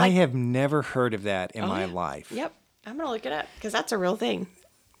telling you. I Like, have never heard of that in my yeah. life. Yep. I'm going to look it up because that's a real thing.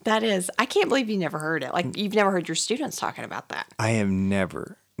 That is. I can't believe you never heard it. Like, you've never heard your students talking about that. I have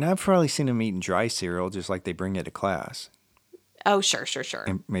never. Now, I've probably seen them eating dry cereal just like they bring it to class. Oh, sure.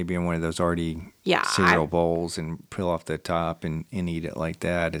 And maybe in one of those already Yeah, cereal bowls and peel off the top and eat it like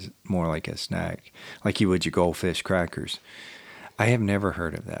that is more like a snack, like you would your goldfish crackers. I have never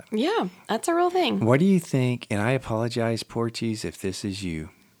heard of that. Yeah, that's a real thing. What do you think, and I apologize, Porchies, if this is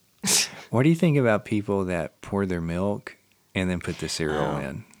you, what do you think about people that pour their milk and then put the cereal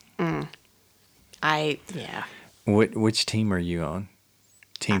in? Yeah. Which team are you on?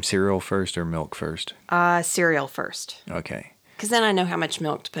 Team cereal first or milk first? Cereal first. Okay. Because then I know how much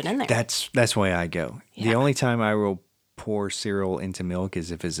milk to put in there. That's why I go. The Yeah. only time I will pour cereal into milk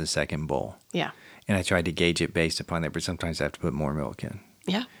is if it's a second bowl. Yeah. And I tried to gauge it based upon that, but sometimes I have to put more milk in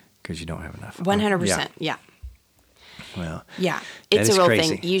Yeah. because you don't have enough. 100%. Yeah. Well, Yeah. That It's a is real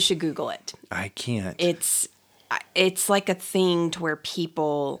crazy. thing. You should Google it. I can't. It's like a thing to where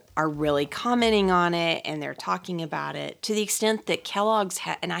people are really commenting on it and they're talking about it to the extent that Kellogg's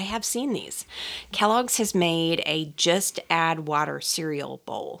and I have seen these. Kellogg's has made a just add water cereal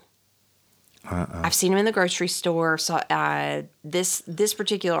bowl. I've seen them in the grocery store. So this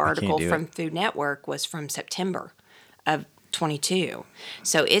particular article do from it. Food Network was from September of 22.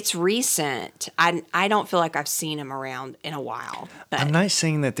 So it's recent. I don't feel like I've seen them around in a while. But I'm not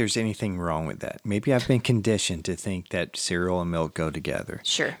saying that there's anything wrong with that. Maybe I've been conditioned to think that cereal and milk go together.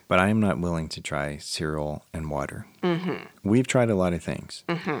 Sure. But I am not willing to try cereal and water. Mm-hmm. We've tried a lot of things.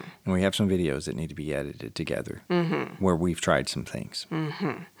 Mm-hmm. And we have some videos that need to be edited together where we've tried some things.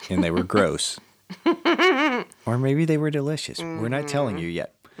 Mm-hmm. And they were gross. Or maybe they were delicious. We're not telling you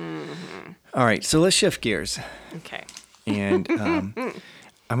yet. All right, so let's shift gears. okay. And I'm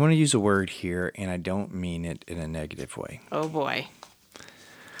going to use a word here, and I don't mean it in a negative way. Oh boy.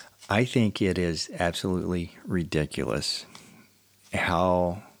 I think it is absolutely ridiculous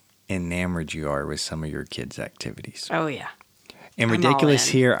how enamored you are with some of your kids' activities. Oh yeah. And I'm all ridiculous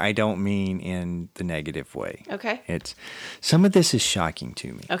in. here, I don't mean in the negative way. Okay. It's some of this is shocking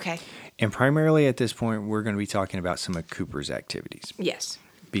to me. Okay. And primarily at this point, we're going to be talking about some of Cooper's activities Yes.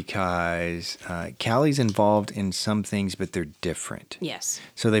 because Callie's involved in some things, but they're different. Yes.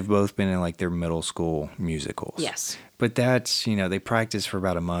 So they've both been in like their middle school musicals. Yes. But that's, they practice for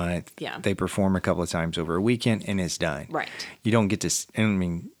about a month. Yeah. They perform a couple of times over a weekend and it's done. Right. You don't get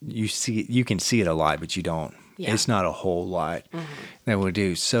to, you can see it a lot, but you don't Yeah. It's not a whole lot that we'll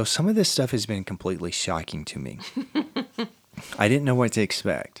do. So some of this stuff has been completely shocking to me. I didn't know what to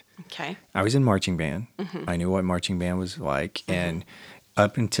expect. Okay. I was in marching band. I knew what marching band was like. And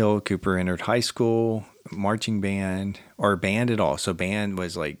up until Cooper entered high school, marching band or band at all. So band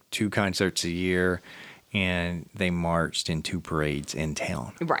was like 2 concerts a year, and they marched in 2 parades in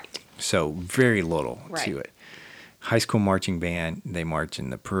town. Right. So very little Right. to it. High school marching band, they march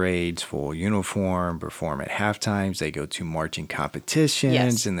in the parades, full uniform, perform at halftimes. They go to marching competitions,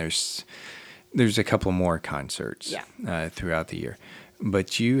 Yes. and there's a couple more concerts throughout the year.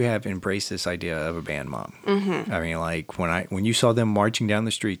 But you have embraced this idea of a band mom. I mean, like when you saw them marching down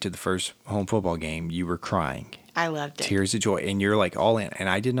the street to the first home football game, you were crying, I loved it. tears of joy, and you're like all in. And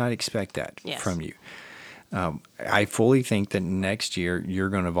I did not expect that Yes. from you. I fully think that next year you're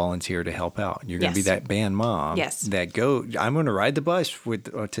going to volunteer to help out. You're going to be Yes. that band mom. Yes. That I'm going to ride the bus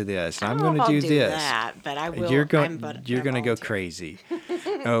to this. And I I'm don't going know to if do I'll this. that, but I will. You're I'm going to go volunteer. crazy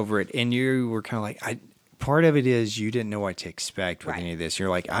over it. And you were kind of like, part of it is you didn't know what to expect with Right. any of this. You're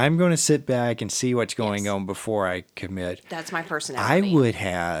like, I'm going to sit back and see what's going Yes. on before I commit. That's my I personality. would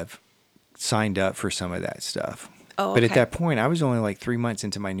have signed up for some of that stuff. Oh, But at okay. that point, I was only like 3 months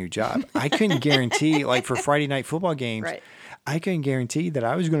into my new job. I couldn't guarantee, like for Friday night football games, Right. I couldn't guarantee that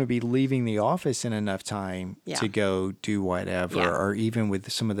I was going to be leaving the office in enough time Yeah. to go do whatever, Yeah. or even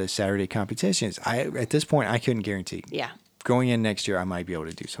with some of the Saturday competitions. At this point, I couldn't guarantee. Yeah. Going in next year, I might be able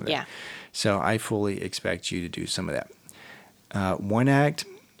to do some of that. Yeah. So I fully expect you to do some of that. One act,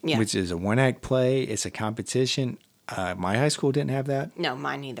 Yeah. which is a one act play, it's a competition. My high school didn't have that. No,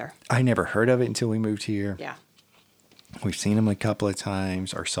 mine either. I never heard of it until we moved here. Yeah. We've seen them a couple of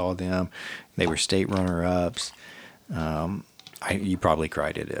times or saw them. They were state runner-ups. You probably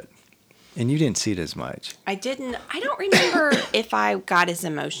cried at it. And you didn't see it as much. I don't remember if I got as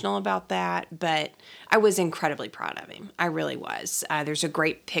emotional about that, but I was incredibly proud of him. I really was. There's a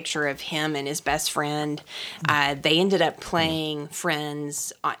great picture of him and his best friend. They ended up playing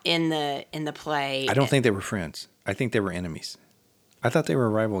friends in the play. I don't think they were friends. I think they were enemies. I thought they were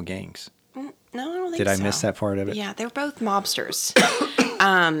rival gangs. No, I don't think Did I miss so. that part of it? Yeah, they're both mobsters.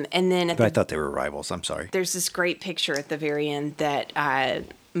 And then But I thought they were rivals. I'm sorry. there's this great picture at the very end that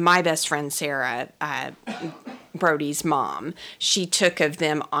my best friend Sarah, Brody's mom, she took of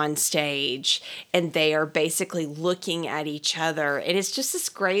them on stage, and they are basically looking at each other. And it's just this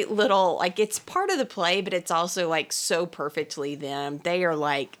great little, like, it's part of the play, but it's also like so perfectly them. They are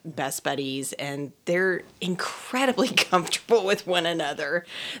like best buddies, and they're incredibly comfortable with one another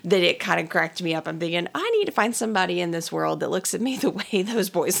that it kind of cracked me up. I'm thinking, I need to find somebody in this world that looks at me the way those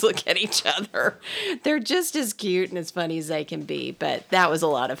boys look at each other. They're just as cute and as funny as they can be, but that was a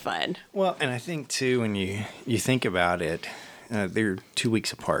lot of fun. Well, and I think, too, when you think about it, they're 2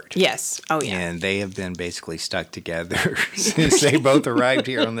 weeks apart. Yes. Oh, yeah. And they have been basically stuck together since they both arrived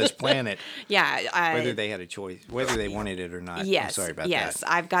here on this planet. Yeah. Whether they had a choice, whether they wanted it or not. Yes. I'm sorry about yes.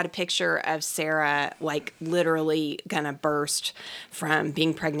 that. I've got a picture of Sarah, like, literally gonna burst from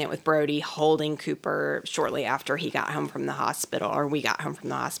being pregnant with Brody, holding Cooper shortly after he got home from the hospital, or we got home from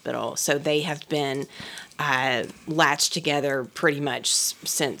the hospital. So they have been latched together pretty much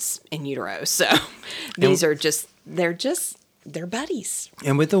since in utero. So these are just, they're buddies.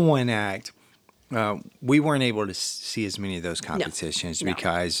 And with the one act, we weren't able to see as many of those competitions No.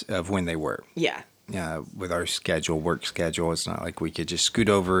 because of when they were. Yeah. With our work schedule, it's not like we could just scoot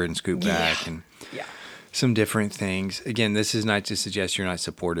over and scoot back and Yeah. some different things. Again, this is not to suggest you're not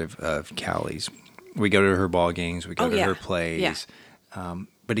supportive of Callie's. We go to her ball games, we go to her plays. Yeah.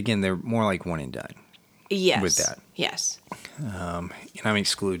 But again, they're more like one and done. Yes. With that. Yes. And I'm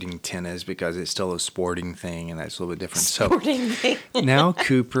excluding tennis because it's still a sporting thing, and that's a little bit different. Sporting thing. So now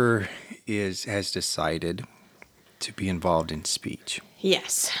Cooper has decided to be involved in speech.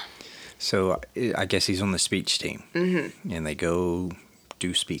 Yes. So I guess he's on the speech team, and they go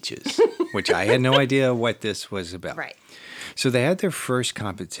do speeches, which I had no idea what this was about. Right. So they had their first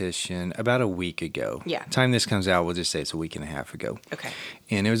competition about a week ago. Yeah. Time this comes out, we'll just say it's a week and a half ago. Okay.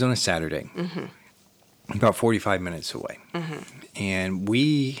 And it was on a Saturday, about 45 minutes away. And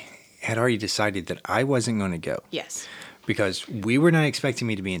we had already decided that I wasn't going to go Yes. because we were not expecting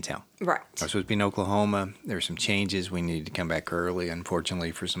me to be in town. Right. I was supposed to be in Oklahoma. There were some changes. We needed to come back early,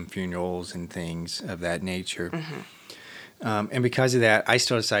 unfortunately, for some funerals and things of that nature. And because of that, I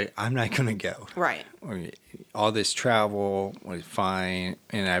still decided I'm not going to go. Right. All this travel was fine.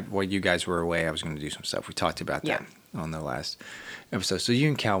 And while you guys were away, I was going to do some stuff. We talked about that on the last episode. So you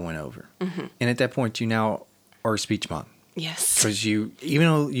and Cal went over. And at that point, you now are a speech mom. Yes. Because even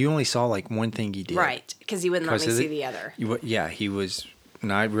though you only saw like one thing he did. Right. Because he wouldn't let me Because of see the other. He was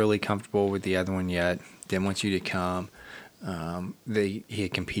not really comfortable with the other one yet. Didn't want you to come. He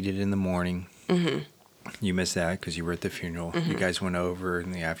had competed in the morning. Mm-hmm. You missed that because you were at the funeral. Mm-hmm. You guys went over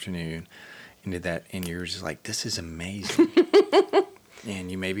in the afternoon and did that, and you were just like, this is amazing.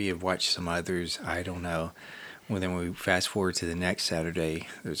 And you maybe have watched some others. I don't know. Well, then we fast forward to the next Saturday.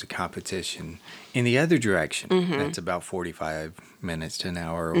 There's a competition in the other direction. Mm-hmm. That's about 45 minutes to an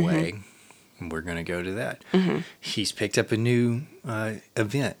hour away. Mm-hmm. And we're going to go to that. Mm-hmm. He's picked up a new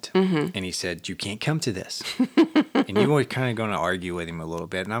event. Mm-hmm. And he said, you can't come to this. And you were kind of going to argue with him a little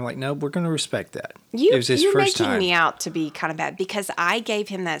bit. And I'm like, no, we're going to respect that. It was his first time. You're making me out to be kind of bad because I gave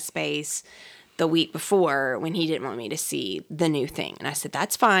him that space the week before when he didn't want me to see the new thing. And I said,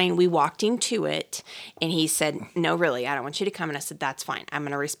 that's fine. We walked him to it. And he said, no, really, I don't want you to come. And I said, that's fine. I'm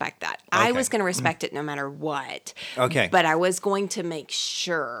going to respect that. Okay. I was going to respect it no matter what. Okay. But I was going to make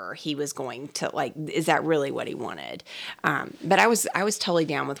sure he was going to, like, is that really what he wanted? But I was totally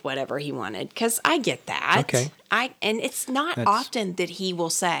down with whatever he wanted because I get that. Okay. And it's not often that he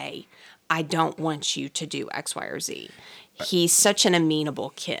will say, I don't want you to do X, Y, or Z. He's such an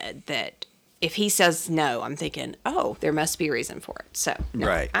amenable kid that if he says no, I'm thinking, oh, there must be a reason for it. So, no,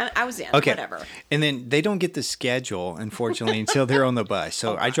 right. I was in, okay. Whatever. And then they don't get the schedule, unfortunately, until they're on the bus.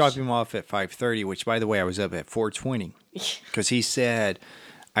 So I dropped him off at 5:30, which, by the way, I was up at 4:20 because he said,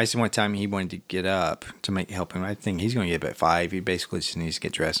 I said one time he wanted to get up to help him. I think he's going to get up at 5. He basically just needs to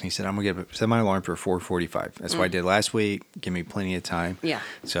get dressed. And he said, I'm going to set my alarm for 4:45. That's what I did last week. Give me plenty of time. Yeah.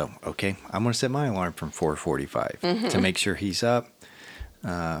 So, okay, I'm going to set my alarm from 4:45 to make sure he's up.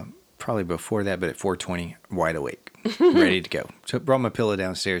 Probably before that, but at 4:20, wide awake, ready to go. So brought my pillow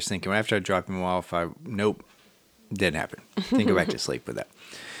downstairs thinking, after I dropped him off, nope, didn't happen. Didn't go back to sleep with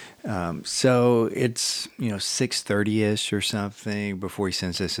that. So it's, 6:30-ish or something before he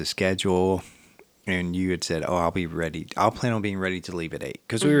sends us a schedule. And you had said, I'll be ready. I'll plan on being ready to leave at 8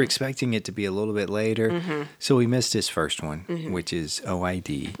 because we were expecting it to be a little bit later. Mm-hmm. So we missed his first one, which is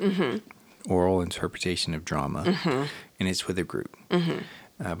OID, Oral Interpretation of Drama, and it's with a group.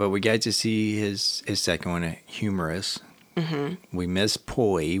 But we got to see his second one, Humorous. Mm-hmm. We missed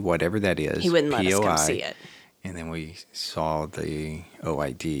POI, whatever that is. He wouldn't let us come see it. And then we saw the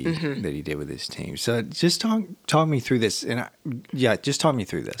OID that he did with his team. So just talk me through this. And just talk me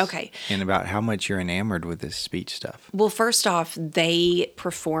through this. Okay. And about how much you're enamored with this speech stuff. Well, first off, they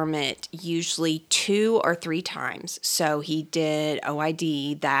perform it usually 2 or 3 times. So he did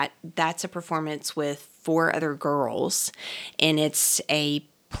OID. That's a performance with 4 other girls. And it's a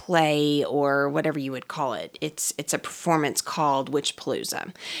play or whatever you would call it. It's a performance called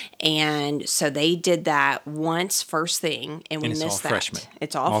Witchpalooza. And so they did that once first thing and we missed that. Freshmen.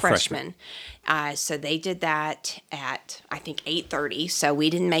 It's all freshmen. So they did that at I think 8:30. So we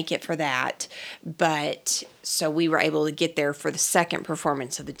didn't make it for that. But so we were able to get there for the second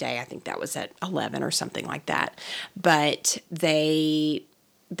performance of the day. I think that was at 11 or something like that. But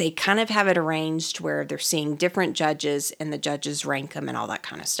they kind of have it arranged where they're seeing different judges and the judges rank them and all that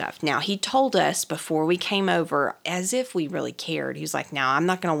kind of stuff. Now, he told us before we came over, as if we really cared, he was like, now, I'm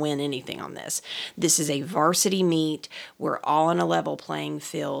not going to win anything on this. This is a varsity meet. We're all on a level playing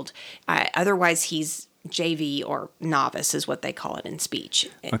field. Otherwise, he's JV or novice is what they call it in speech.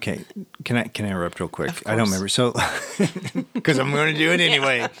 Okay. Can I interrupt real quick? I don't remember. So, because I'm going to do it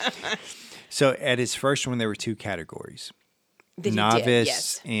anyway. So at his first one, there were 2 categories.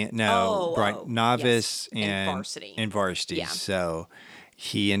 Novice and novice and varsity. And varsity. Yeah. So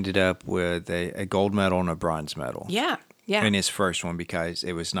he ended up with a gold medal and a bronze medal. Yeah. Yeah. In his first one because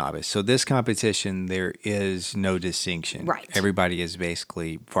it was novice. So this competition, there is no distinction. Right. Everybody is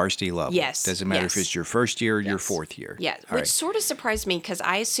basically varsity level. Yes. Doesn't matter if it's your first year or your 4th year. Yeah. Which sort of surprised me because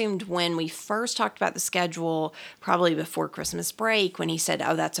I assumed when we first talked about the schedule, probably before Christmas break, when he said,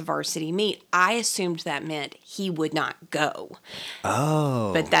 oh, that's a varsity meet, I assumed that meant he would not go.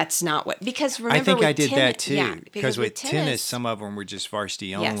 Oh. But that's not what, because remember I think I did that too. Yeah, because with tennis, some of them were just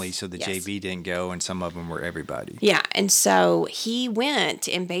varsity only, so the JV didn't go, and some of them were everybody. Yeah. And so he went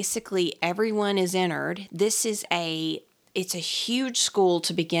and basically everyone is entered. It's a huge school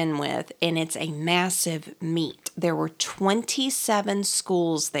to begin with, and it's a massive meet. There were 27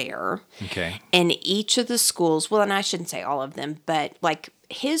 schools there. Okay. And each of the schools, well, and I shouldn't say all of them, but like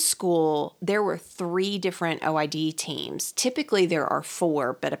his school, there were 3 different OID teams. Typically there are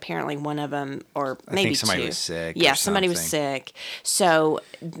 4, but apparently one of them, or maybe 2. I think somebody was sick. Yeah, somebody was sick. So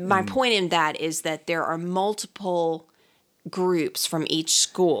my point in that is that there are multiple groups from each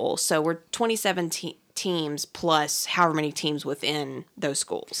school. So we're 27 teams plus however many teams within those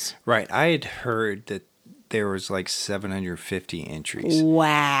schools. Right. I had heard that there was like 750 entries.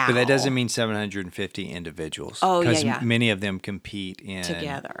 Wow. But that doesn't mean 750 individuals. Oh, yeah, Because yeah. many of them compete in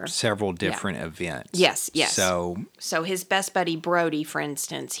Together. several different events. Yes. So his best buddy Brody, for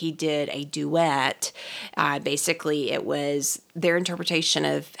instance, he did a duet. Basically, it was their interpretation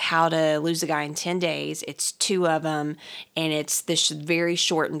of How to Lose a Guy in 10 Days. It's two of them, and it's this very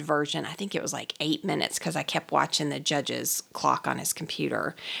shortened version. I think it was like 8 minutes because I kept watching the judge's clock on his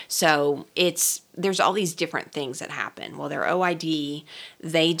computer. So there's all these different things that happen. Well, their OID,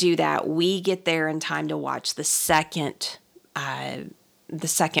 they do that. We get there in time to watch the second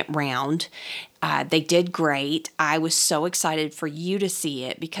round. They did great. I was so excited for you to see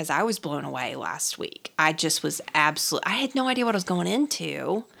it because I was blown away last week. I just was I had no idea what I was going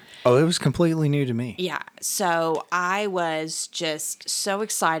into. Oh, it was completely new to me. Yeah. So I was just so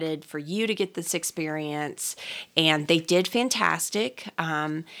excited for you to get this experience, and they did fantastic.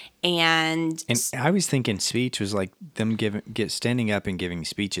 And I was thinking speech was like them standing up and giving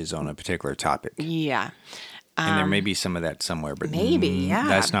speeches on a particular topic. yeah. And there may be some of that somewhere, but Maybe, yeah.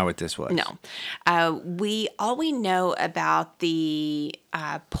 that's not what this was. No. All we know about the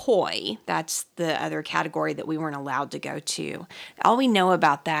poi, that's the other category that we weren't allowed to go to. All we know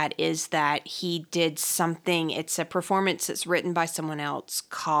about that is that he did something. It's a performance that's written by someone else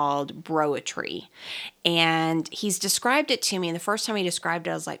called broetry. And he's described it to me. And the first time he described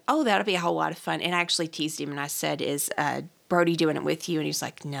it, I was like, oh, that'll be a whole lot of fun. And I actually teased him and I said, is Brody doing it with you? And he's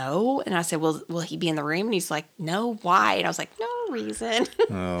like, no. And I said, well, will he be in the room? And he's like, no. Why? And I was like, no reason.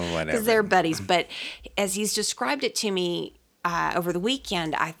 Oh, whatever. Because they're buddies. But as he's described it to me over the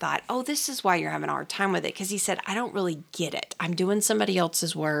weekend, I thought, oh, this is why you're having a hard time with it. Because he said, I don't really get it. I'm doing somebody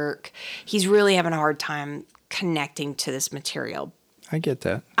else's work. He's really having a hard time connecting to this material. I get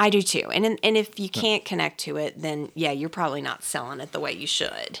that. I do too. And if you can't connect to it, then yeah, you're probably not selling it the way you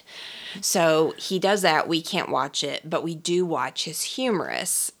should. So he does that. We can't watch it, but we do watch his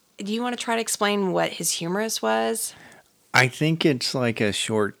humorous. Do you want to try to explain what his humorous was? I think it's like a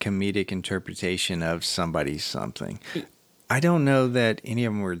short comedic interpretation of somebody's something. I don't know that any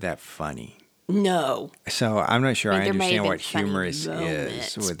of them were that funny. No. So I'm not sure I there may understand have what been funny humorous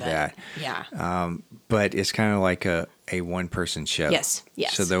moments, is with but, that. Yeah. But it's kind of like a one-person show. Yes.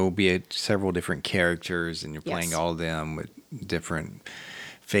 So there will be several different characters, and you're playing Yes. all of them with different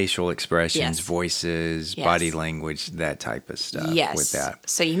facial expressions, Yes. voices, Yes. body language, that type of stuff Yes. with that.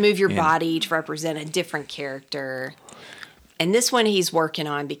 So you move your body to represent a different character. And this one he's working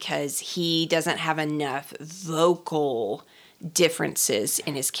on because he doesn't have enough vocal differences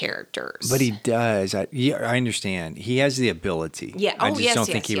in his characters. But he does. I understand. He has the ability. Yeah. I Oh, just yes, don't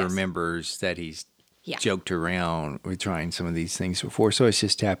think yes, he yes. remembers that he's Yeah. joked around with trying some of these things before. So it's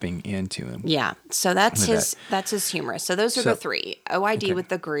just tapping into him. Yeah. So that's With his humorous. So those are the three. OID with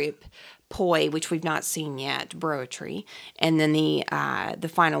the group, poi, which we've not seen yet, broetry, and then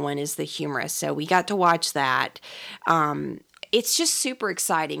the final one is the humorous. So we got to watch that. It's just super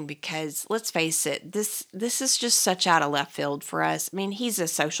exciting because let's face it, this is just such out of left field for us. I mean, he's a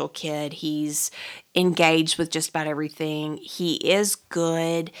social kid. He's engaged with just about everything. He is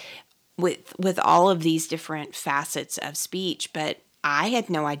good with all of these different facets of speech, but I had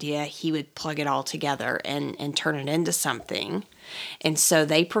no idea he would plug it all together and turn it into something. And so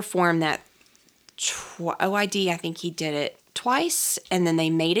they performed that OID, I think he did it twice, and then they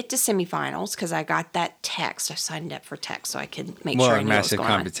made it to semifinals because I got that text. I signed up for text so I could make sure I a knew what was massive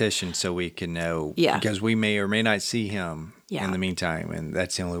going on. competition so we can know. Yeah. Because we may or may not see him Yeah. in the meantime, and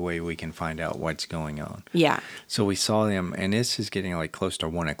that's the only way we can find out what's going on. Yeah. So we saw them, and this is getting like close to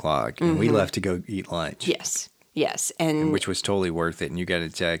 1 o'clock, and we left to go eat lunch. Yes. Yes. And Which was totally worth it. And you got a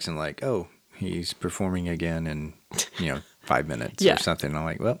text and like, oh, he's performing again in, 5 minutes Yeah. or something. And I'm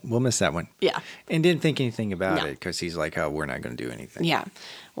like, well, we'll miss that one. yeah. And didn't think anything about No. it because he's like, oh, we're not going to do anything. Yeah.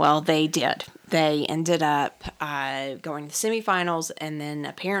 Well, they did. They ended up going to the semifinals and then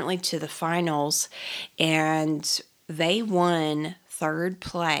apparently to the finals. And they won third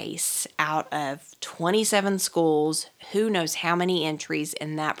place out of 27 schools. Who knows how many entries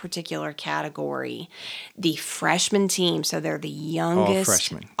in that particular category. The freshman team, so they're the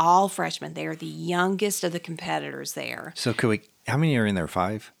youngest. All freshmen. They are the youngest of the competitors there. So how many are in there?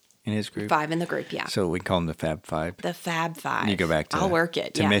 5 in his group? 5 in the group, yeah. So we call them the Fab Five. The Fab Five. You go back to I'll work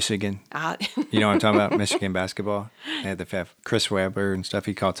it. to yeah. Michigan. I'll- You know what I'm talking about? Michigan basketball. They had the Fab Chris Webber and stuff.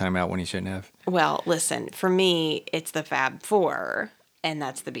 He called timeout when he shouldn't have. Well, listen, for me, it's the Fab Four, and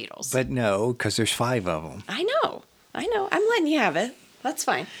that's the Beatles. But no, because there's 5 of them. I know. I'm letting you have it. That's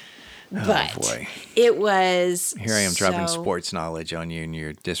fine. But boy. it was Here I am dropping so- sports knowledge on you, and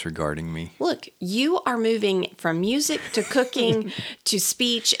you're disregarding me. Look, you are moving from music to cooking to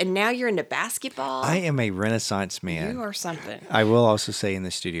speech, and now you're into basketball. I am a Renaissance man. You are something. I will also say in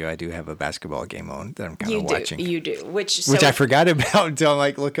the studio, I do have a basketball game on that I'm kind of watching. You do. Which I forgot about until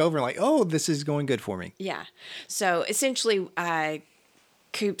I look over and oh, this is going good for me. Yeah. So essentially,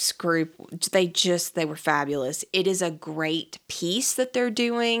 Coop's group, they were fabulous. It is a great piece that they're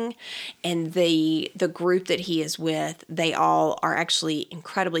doing, and the group that he is with, they all are actually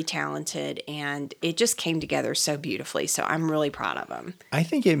incredibly talented, and it just came together so beautifully. So I'm really proud of them. I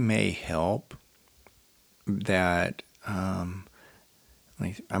think it may help that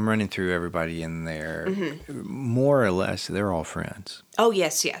I'm running through everybody in there. More or less, they're all friends. Oh,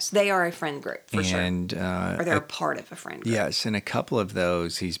 yes. They are a friend group, for sure. And Or they're a part of a friend group. yes, and a couple of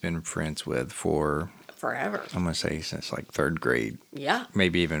those he's been friends with for Forever. I'm gonna say since like third grade, Yeah.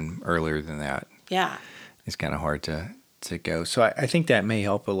 maybe even earlier than that. Yeah. It's kind of hard to go. So I think that may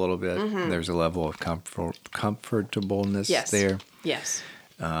help a little bit. There's a level of comfortableness there. Yes.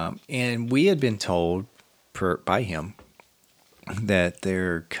 And we had been told by him that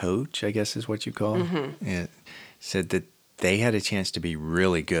their coach, I guess is what you call it, said that they had a chance to be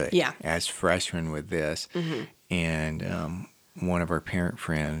really good as freshmen with this. And one of our parent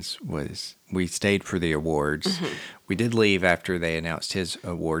friends we stayed for the awards. We did leave after they announced his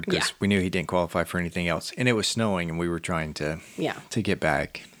award because we knew he didn't qualify for anything else. And it was snowing, and we were trying to get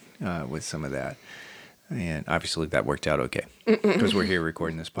back with some of that. And obviously that worked out okay because we're here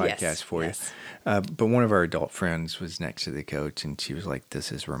recording this podcast for you. But one of our adult friends was next to the coach, and she was like,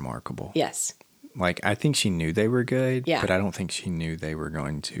 "This is remarkable." Yes. Like, I think she knew they were good, Yeah. but I don't think she knew they were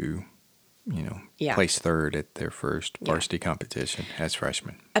going to, place third at their first varsity competition as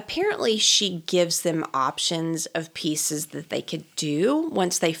freshmen. Apparently, she gives them options of pieces that they could do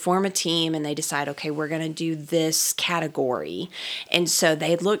once they form a team and they decide, okay, we're going to do this category. And so they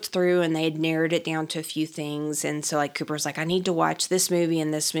had looked through and they had narrowed it down to a few things. And so, like, Cooper's like, I need to watch this movie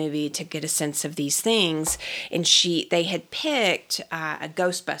and this movie to get a sense of these things. And they had picked a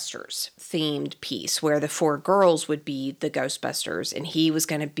Ghostbusters themed piece where the four girls would be the Ghostbusters. And he was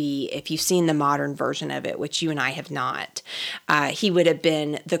going to be, if you've seen the modern version of it, which you and I have not, he would have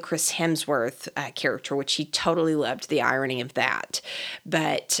been the Chris Hemsworth character, which he totally loved, the irony of that.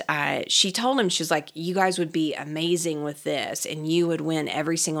 But she told him, she was like, you guys would be amazing with this and you would win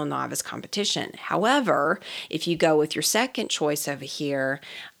every single novice competition. However, if you go with your second choice over here,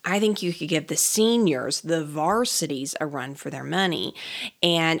 I think you could give the seniors, the varsities, a run for their money.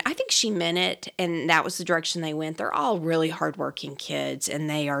 And I think she meant it, and that was the direction they went. They're all really hardworking kids, and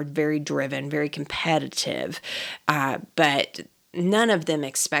they are very driven, very competitive. But none of them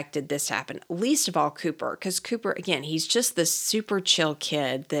expected this to happen, least of all Cooper, because Cooper, again, he's just this super chill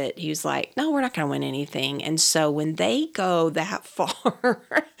kid that he was like, no, we're not going to win anything. And so when they go that far,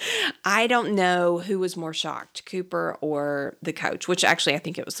 I don't know who was more shocked, Cooper or the coach, which actually I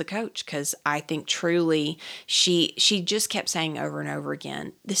think it was the coach, because I think truly she just kept saying over and over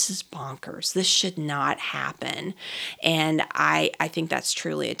again, this is bonkers. This should not happen. And I think that's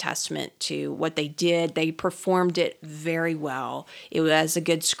truly a testament to what they did. They performed it very well. It was a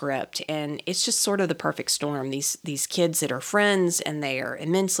good script, and it's just sort of the perfect storm. These kids that are friends, and they are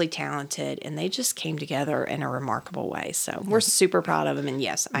immensely talented, and they just came together in a remarkable way. So we're super proud of them, and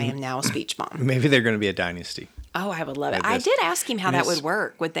yes, I am now a speech mom. Maybe they're going to be a dynasty. Oh, I would love it. I did ask him how that would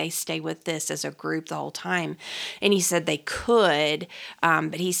work. Would they stay with this as a group the whole time? And he said they could,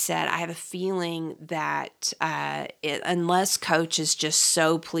 but he said, I have a feeling that unless Coach is just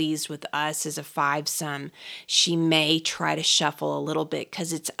so pleased with us as a fivesome, she may try to shuffle a little bit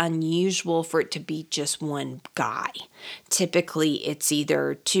because it's unusual for it to be just one guy. Typically, it's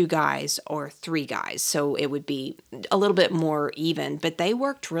either two guys or three guys, so it would be a little bit more even, but they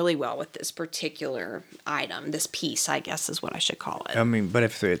worked really well with this particular item, this piece, I guess is what I should call it. I mean, but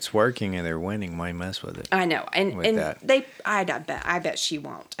if it's working and they're winning, why mess with it? I know, and that. I bet she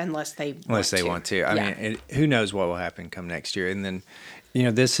won't unless they want to. I mean, who knows what will happen come next year? And then,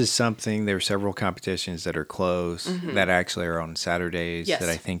 this is something. There are several competitions that are closed that actually are on Saturdays that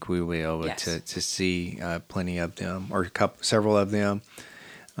I think we will be able to see plenty of them, or several of them.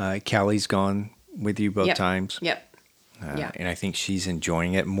 Callie's gone with you both times. Yep. And I think she's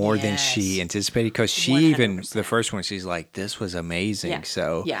enjoying it more than she anticipated, because she 100%. Even the first one, she's like, this was amazing. Yeah.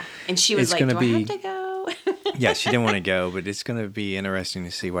 So and she was like, do I have to go? Yeah, she didn't want to go, but it's going to be interesting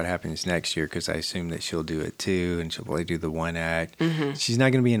to see what happens next year, because I assume that she'll do it too, and she'll probably do the one act. She's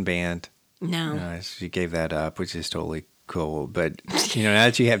not going to be in band. No. She gave that up, which is totally cool. But now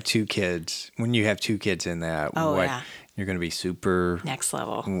that you have two kids, when you have two kids in that, You're going to be super. Next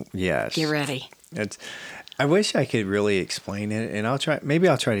level. Yes. Get ready. I wish I could really explain it, and I'll try. Maybe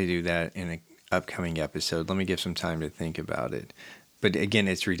I'll try to do that in an upcoming episode. Let me give some time to think about it. But again,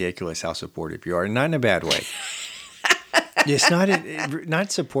 it's ridiculous how supportive you are, not in a bad way. It's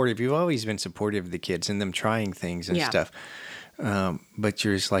not supportive. You've always been supportive of the kids and them trying things and stuff. But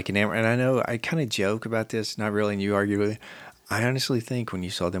you're just like an amateur. And I know I kind of joke about this, not really, and you argue with it. I honestly think when you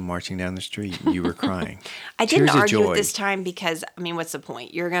saw them marching down the street, you were crying. I didn't Tears of argue joy. at this time because, I mean, what's the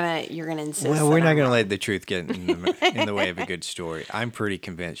point? You're gonna insist. Well, we're not going to let the truth get in the way of a good story. I'm pretty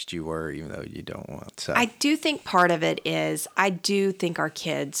convinced you were, even though you don't want. So I do think part of it is I do think our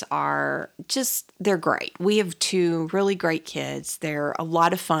kids are they're great. We have two really great kids. They're a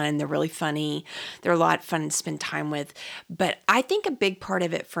lot of fun. They're really funny. They're a lot of fun to spend time with. But I think a big part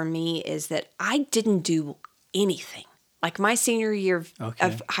of it for me is that I didn't do anything. Like my senior year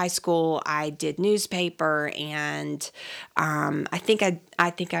of high school, I did newspaper, and I think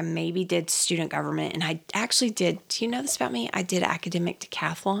I maybe did student government, and I actually did. Do you know this about me? I did academic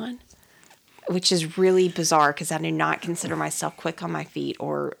decathlon, which is really bizarre because I do not consider myself quick on my feet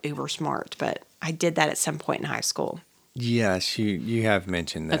or uber smart, but I did that at some point in high school. Yes, you have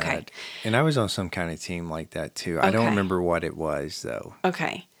mentioned that. Okay. And I was on some kind of team like that too. I don't remember what it was though.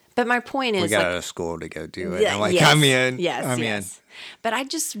 Okay. But my point is, we got out of school to go do it. I'm like, I'm in. Yes, I'm in. But I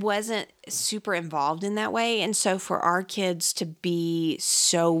just wasn't super involved in that way. And so for our kids to be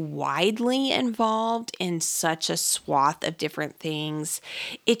so widely involved in such a swath of different things,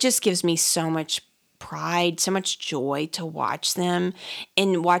 it just gives me so much pride, so much joy to watch them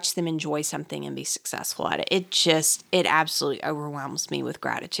and watch them enjoy something and be successful at it. It absolutely overwhelms me with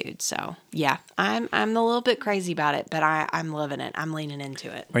gratitude. So yeah, I'm a little bit crazy about it, but I'm loving it. I'm leaning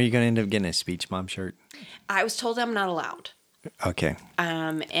into it. Are you going to end up getting a Speech Mom shirt? I was told I'm not allowed. Okay.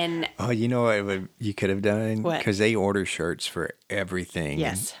 And you know what you could have done? What? Because they order shirts for everything.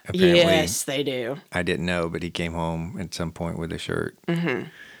 yes, Apparently, yes, they do. I didn't know, but he came home at some point with a shirt. Mm-hmm.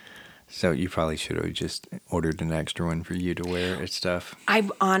 So you probably should have just ordered an extra one for you to wear and stuff. I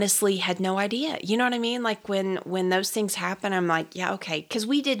honestly had no idea. You know what I mean? Like when those things happen, I'm like, yeah, okay. Because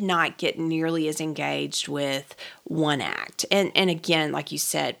we did not get nearly as engaged with One Act. And again, like you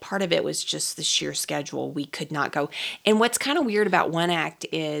said, part of it was just the sheer schedule. We could not go. And what's kind of weird about One Act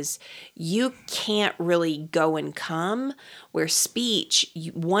is you can't really go and come, where speech,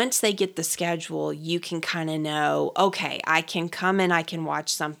 once they get the schedule, you can kind of know, okay, I can come and I can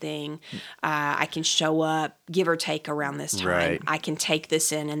watch something. I can show up, give or take around this time. Right. I can take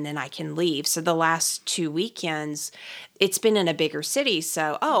this in and then I can leave. So the last 2 weekends, it's been in a bigger city.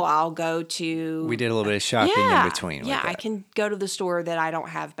 So, I'll go to... We did a little bit of shopping in between. Yeah, like that. I can go to the store that I don't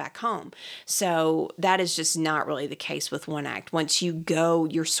have back home. So that is just not really the case with One Act. Once you go,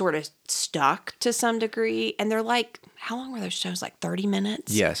 you're sort of stuck to some degree. And they're like, how long were those shows? Like 30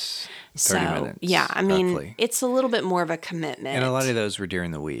 minutes? Yes, 30 minutes. Yeah, I mean, roughly. it's a little bit more of a commitment. And a lot of those were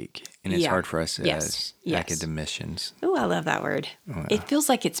during the week. And it's Yeah. hard for us Yes. as academicians. Oh, I love that word. It feels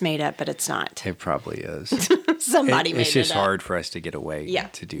like it's made up, but it's not. It probably is. Somebody made it up. It's just hard for us to get away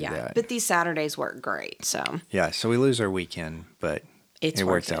to do that. But these Saturdays work great, so. Yeah, so we lose our weekend, but It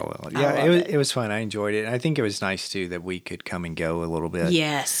works out well. Yeah, it was fun. I enjoyed it. I think it was nice, too, that we could come and go a little bit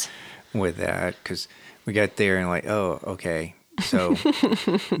Yes. with that because we got there and like, oh, okay. So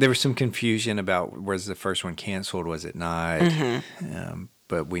there was some confusion about was the first one canceled, was it not? Mm-hmm.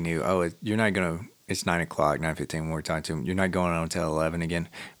 But we knew, you're not going to, it's 9 o'clock, 9:15 when we're talking to him. You're not going on until 11 again.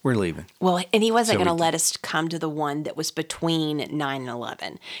 We're leaving. Well, and he wasn't So going to let us come to the one that was between 9 and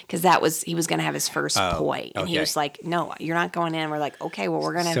 11 because he was going to have his first point. And he okay. was like, no, you're not going in. We're like, okay, well,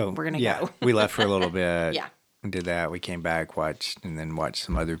 we're going to go. We left for a little bit. Yeah. Did that. We came back, watched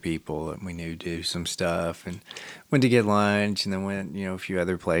some other people that we knew do some stuff and went to get lunch and then went, a few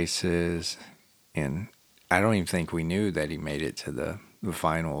other places. And I don't even think we knew that he made it to the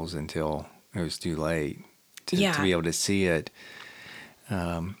finals until it was too late to be able to see it.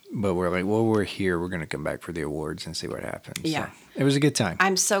 But we're like, well, we're here. We're going to come back for the awards and see what happens. Yeah. So it was a good time.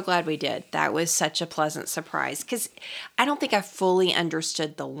 I'm so glad we did. That was such a pleasant surprise because I don't think I fully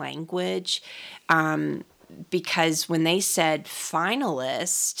understood the language. Because when they said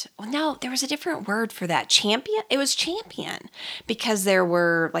finalist, no, there was a different word for that. Champion? It was champion because there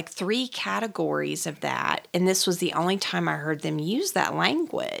were like 3 categories of that. And this was the only time I heard them use that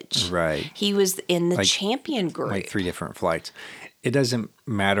language. Right. He was in the champion group. Like 3 different flights. It doesn't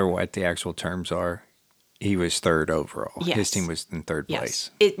matter what the actual terms are. he was third overall. Yes. His team was in third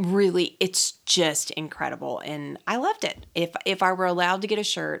place. It's just incredible. And I loved it. If I were allowed to get a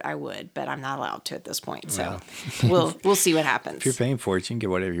shirt, I would, but I'm not allowed to at this point. So we'll see what happens. If you're paying for it, you can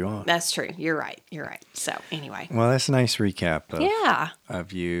get whatever you want. That's true. You're right. So anyway. Well, that's a nice recap Yeah.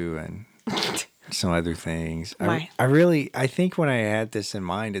 of you and some other things. Why? I think when I had this in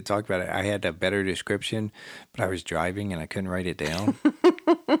mind to talk about it, I had a better description, but I was driving and I couldn't write it down.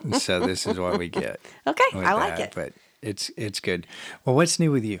 So this is what we get. Okay. with I like that, it. But it's good. Well, what's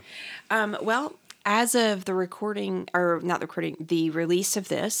new with you? Well, as of the the release of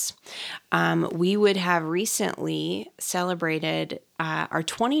this, we would have recently celebrated our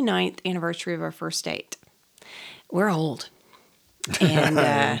 29th anniversary of our first date. We're old.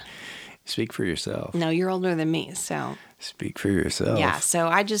 And Speak for yourself. no, you're older than me. So, Speak for yourself. yeah. So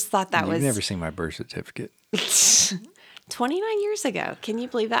I just thought that You've was never seen my birth certificate. 29 years ago. Can you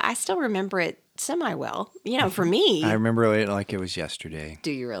believe that? I still remember it semi well. For me. I remember it like it was yesterday.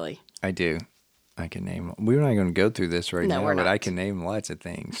 Do you really? I do. I can name. We're not going to go through this right No, now, we're but not. I can name lots of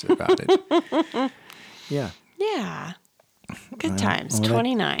things about it. Yeah. Yeah. Good times. well, that-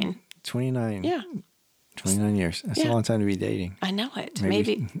 29. 29. Yeah. 29 years. That's a Yeah. long time to be dating. I know it.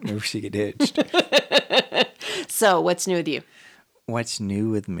 Maybe we should get hitched. So, what's new with you? What's new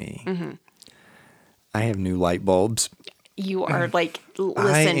with me? Mm-hmm. I have new light bulbs. You are like, I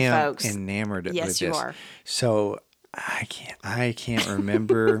listen, am folks. enamored with Yes, this. you are. So I can't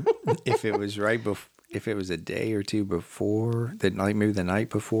remember if it was if it was a day or two before, maybe the night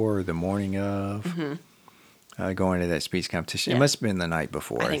before or the morning of going to that speech competition. Yeah. It must have been the night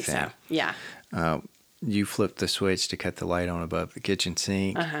before. I think so. Yeah. You flipped the switch to cut the light on above the kitchen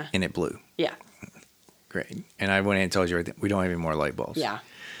sink, and it blew. Yeah. Great. And I went in and told you we don't have any more light bulbs. Yeah.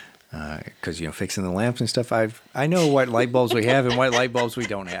 Because fixing the lamps and stuff, I know what light bulbs we have and what light bulbs we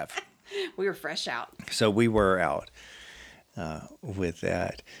don't have. We were fresh out. So we were out with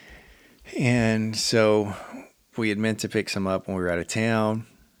that. And so we had meant to pick some up when we were out of town.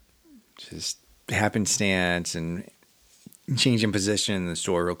 Just happenstance and changing position in the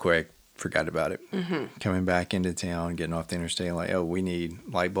store real quick. Forgot about it. Coming back into town, getting off the interstate, like, oh, we need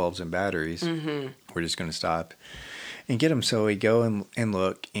light bulbs and batteries. We're just going to stop and get them. So we go and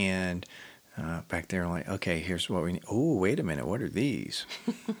look, and back there, I'm like, okay, here's what we need. Oh, wait a minute. What are these?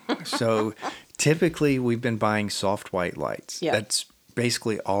 So typically we've been buying soft white lights. Yeah. That's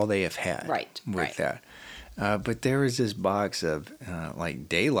basically all they have had with that. But there was this box of like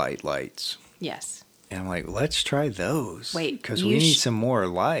daylight lights. Yes. And I'm like, let's try those. Wait, because we need some more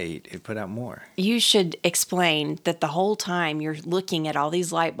light. It put out more. You should explain that the whole time you're looking at all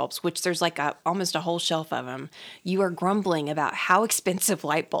these light bulbs, which there's like almost a whole shelf of them, you are grumbling about how expensive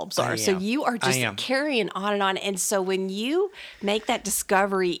light bulbs are. So you are just carrying on and on. And so when you make that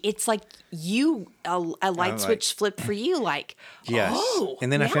discovery, it's like a light switch flipped for you. Like, yes. Oh,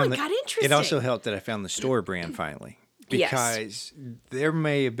 and then now I found it got interesting. It also helped that I found the store brand finally. Because there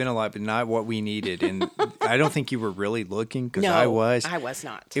may have been a lot, but not what we needed. And I don't think you were really looking because No, I was. I was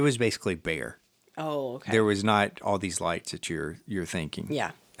not. It was basically bare. Oh, okay. There was not all these lights that you're thinking.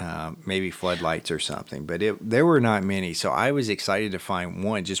 Yeah. Maybe floodlights or something, but there were not many. So I was excited to find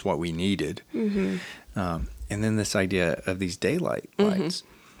one, just what we needed. And then this idea of these daylight lights.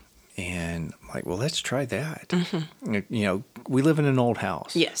 And I'm like, well, let's try that. We live in an old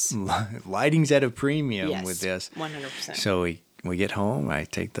house. Yes. Lighting's at a premium with this. 100%. So we get home, I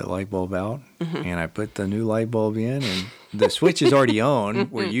take the light bulb out, and I put the new light bulb in, and the switch is already on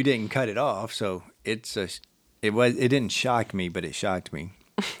where you didn't cut it off. So it didn't shock me, but it shocked me.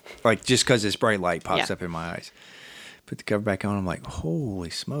 Like just because this bright light pops up in my eyes. Put the cover back on, I'm like, holy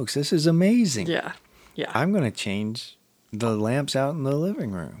smokes, this is amazing. Yeah. Yeah. I'm going to change the lamps out in the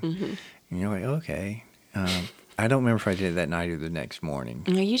living room. And you're like, okay. I don't remember if I did it that night or the next morning.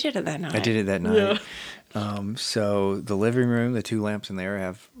 No, you did it that night. I did it that night. So the living room, the two lamps in there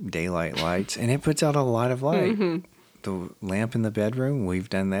have daylight lights, and it puts out a lot of light. The lamp in the bedroom, we've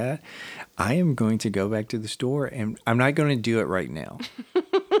done that. I am going to go back to the store, and I'm not going to do it right now.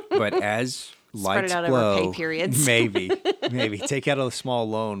 But as lights out glow, over pay periods. maybe take out a small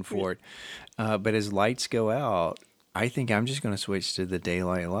loan for it. But as lights go out, I think I'm just going to switch to the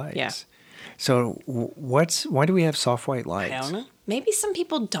daylight lights. Yeah. So why do we have soft white lights? I don't know. Maybe some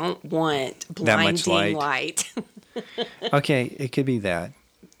people don't want That much blinding light. light. Okay, it could be that.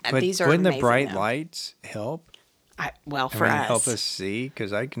 But These are wouldn't the amazing, bright though. lights help? For us. Help us see?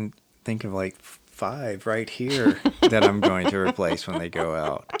 Because I can think of like 5 right here that I'm going to replace when they go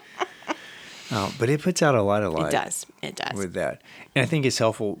out. But it puts out a lot of light. It does. With that. And I think it's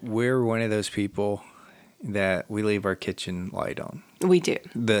helpful. We're one of those people, that we leave our kitchen light on. We do.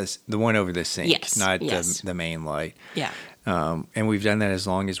 The one over the sink, Yes, not yes. the main light. Yeah. And we've done that as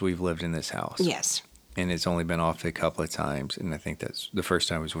long as we've lived in this house. Yes. And it's only been off a couple of times. And I think that's the first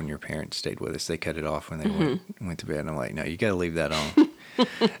time was when your parents stayed with us. They cut it off when they went to bed. And I'm like, no, you got to leave that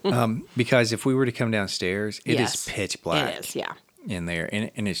on. Because if we were to come downstairs, it is pitch black. It is, yeah. In there.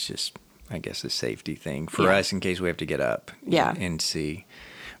 And it's just, I guess, a safety thing for Yeah. us in case we have to get up Yeah. and see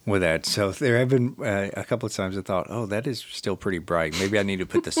with that. So there have been a couple of times I thought, oh, that is still pretty bright. Maybe I need to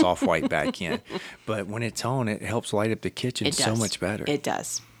put the soft white back in. But when it's on, it helps light up the kitchen It does. so much better. It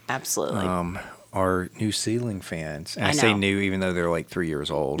does. Absolutely. Our new ceiling fans, and I I say know. new even though they're like 3 years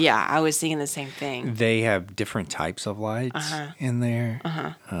old. Yeah, I was thinking the same thing. They have different types of lights in there.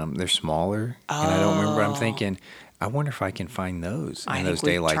 They're smaller, and I don't remember. I'm thinking, I wonder if I can find those I in think those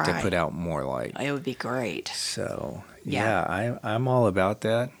we'd daylight to try. put out more light. It would be great. So Yeah. I'm all about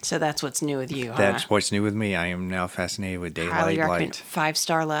that. So that's what's new with you, huh? That's what's new with me. I am now fascinated with Highly daylight recommend. light.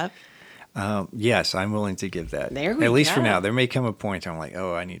 5-star love. Yes, I'm willing to give that. There we At least for go. now. There may come a point I'm like,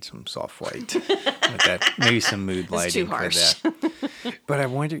 oh, I need some soft white. With that. Maybe some mood It's lighting too harsh. for that. But I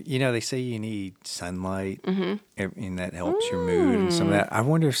wonder, they say you need sunlight and that helps your mood and some of that. I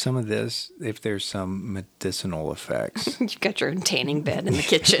wonder if some of this, if there's some medicinal effects. You've got your own tanning bed in the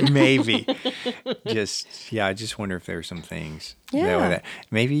kitchen. Maybe. I just wonder if there's some things. Yeah.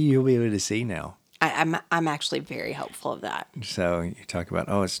 Maybe you'll be able to see now. I'm actually very hopeful of that. So you talk about,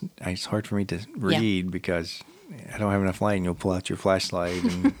 it's hard for me to read because I don't have enough light, and you'll pull out your flashlight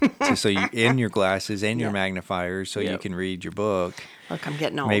and so you in your glasses and your Yeah. magnifiers so you Yep. can read your book. Look, I'm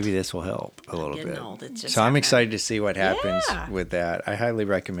getting old. Maybe this will help a little getting bit. old. It's just So I'm happening. excited to see what happens Yeah. with that. I highly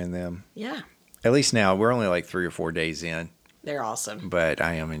recommend them. Yeah, At least now we're only like 3 or 4 days in, they're awesome. but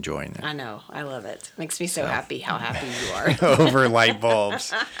I am enjoying it I know. I love it. Makes me so happy how happy you are. over light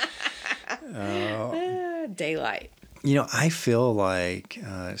bulbs. Daylight. I feel like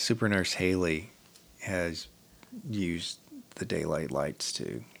Super Nurse Haley has used the daylight lights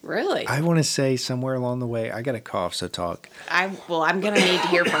too. Really? I want to say somewhere along the way, I got a cough, so talk. I'm going to need to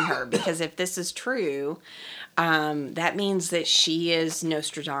hear from her because if this is true, that means that she is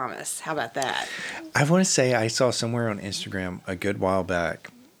Nostradamus. How about that? I want to say I saw somewhere on Instagram a good while back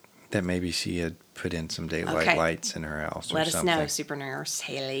that maybe she had put in some daylight Okay. lights in her house or Let us something. know, Super Nurse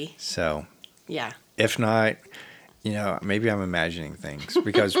Haley. So Yeah. if not, maybe I'm imagining things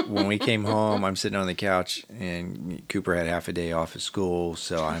because when we came home, I'm sitting on the couch and Cooper had half a day off of school.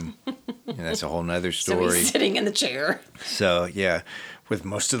 So that's a whole nother So story. he's sitting in the chair. So yeah, with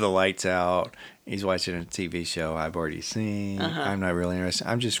most of the lights out, he's watching a TV show I've already seen. I'm not really interested.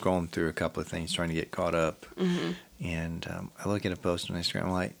 I'm just scrolling through a couple of things, trying to get caught up. And I look at a post on Instagram,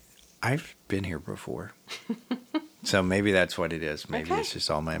 I'm like, I've been here before. So maybe that's what it is. Maybe Okay. it's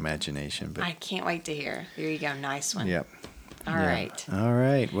just all my imagination. But I can't wait to hear. There you go. Nice one. yep. All Yeah. right. All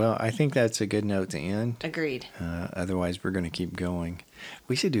right. Well, I think that's a good note to end. Agreed. Otherwise, we're going to keep going.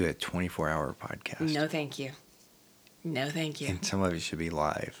 We should do a 24-hour podcast. No, thank you. No, thank you. And some of it should be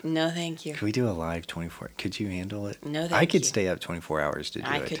live. No, thank you. Could we do a live 24? Could you handle it? No, I thank could you. stay up 24 hours to do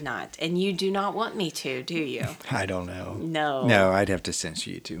I it. could not. And you do not want me to, do you? I don't know. No. No, I'd have to censor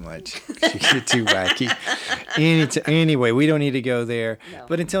you too much. You're too wacky. Anyway, we don't need to go there. No.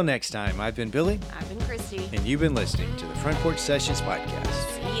 But until next time, I've been Billy, I've been Christy. and you've been listening to the Front Porch Sessions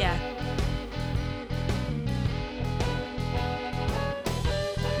podcast. See ya.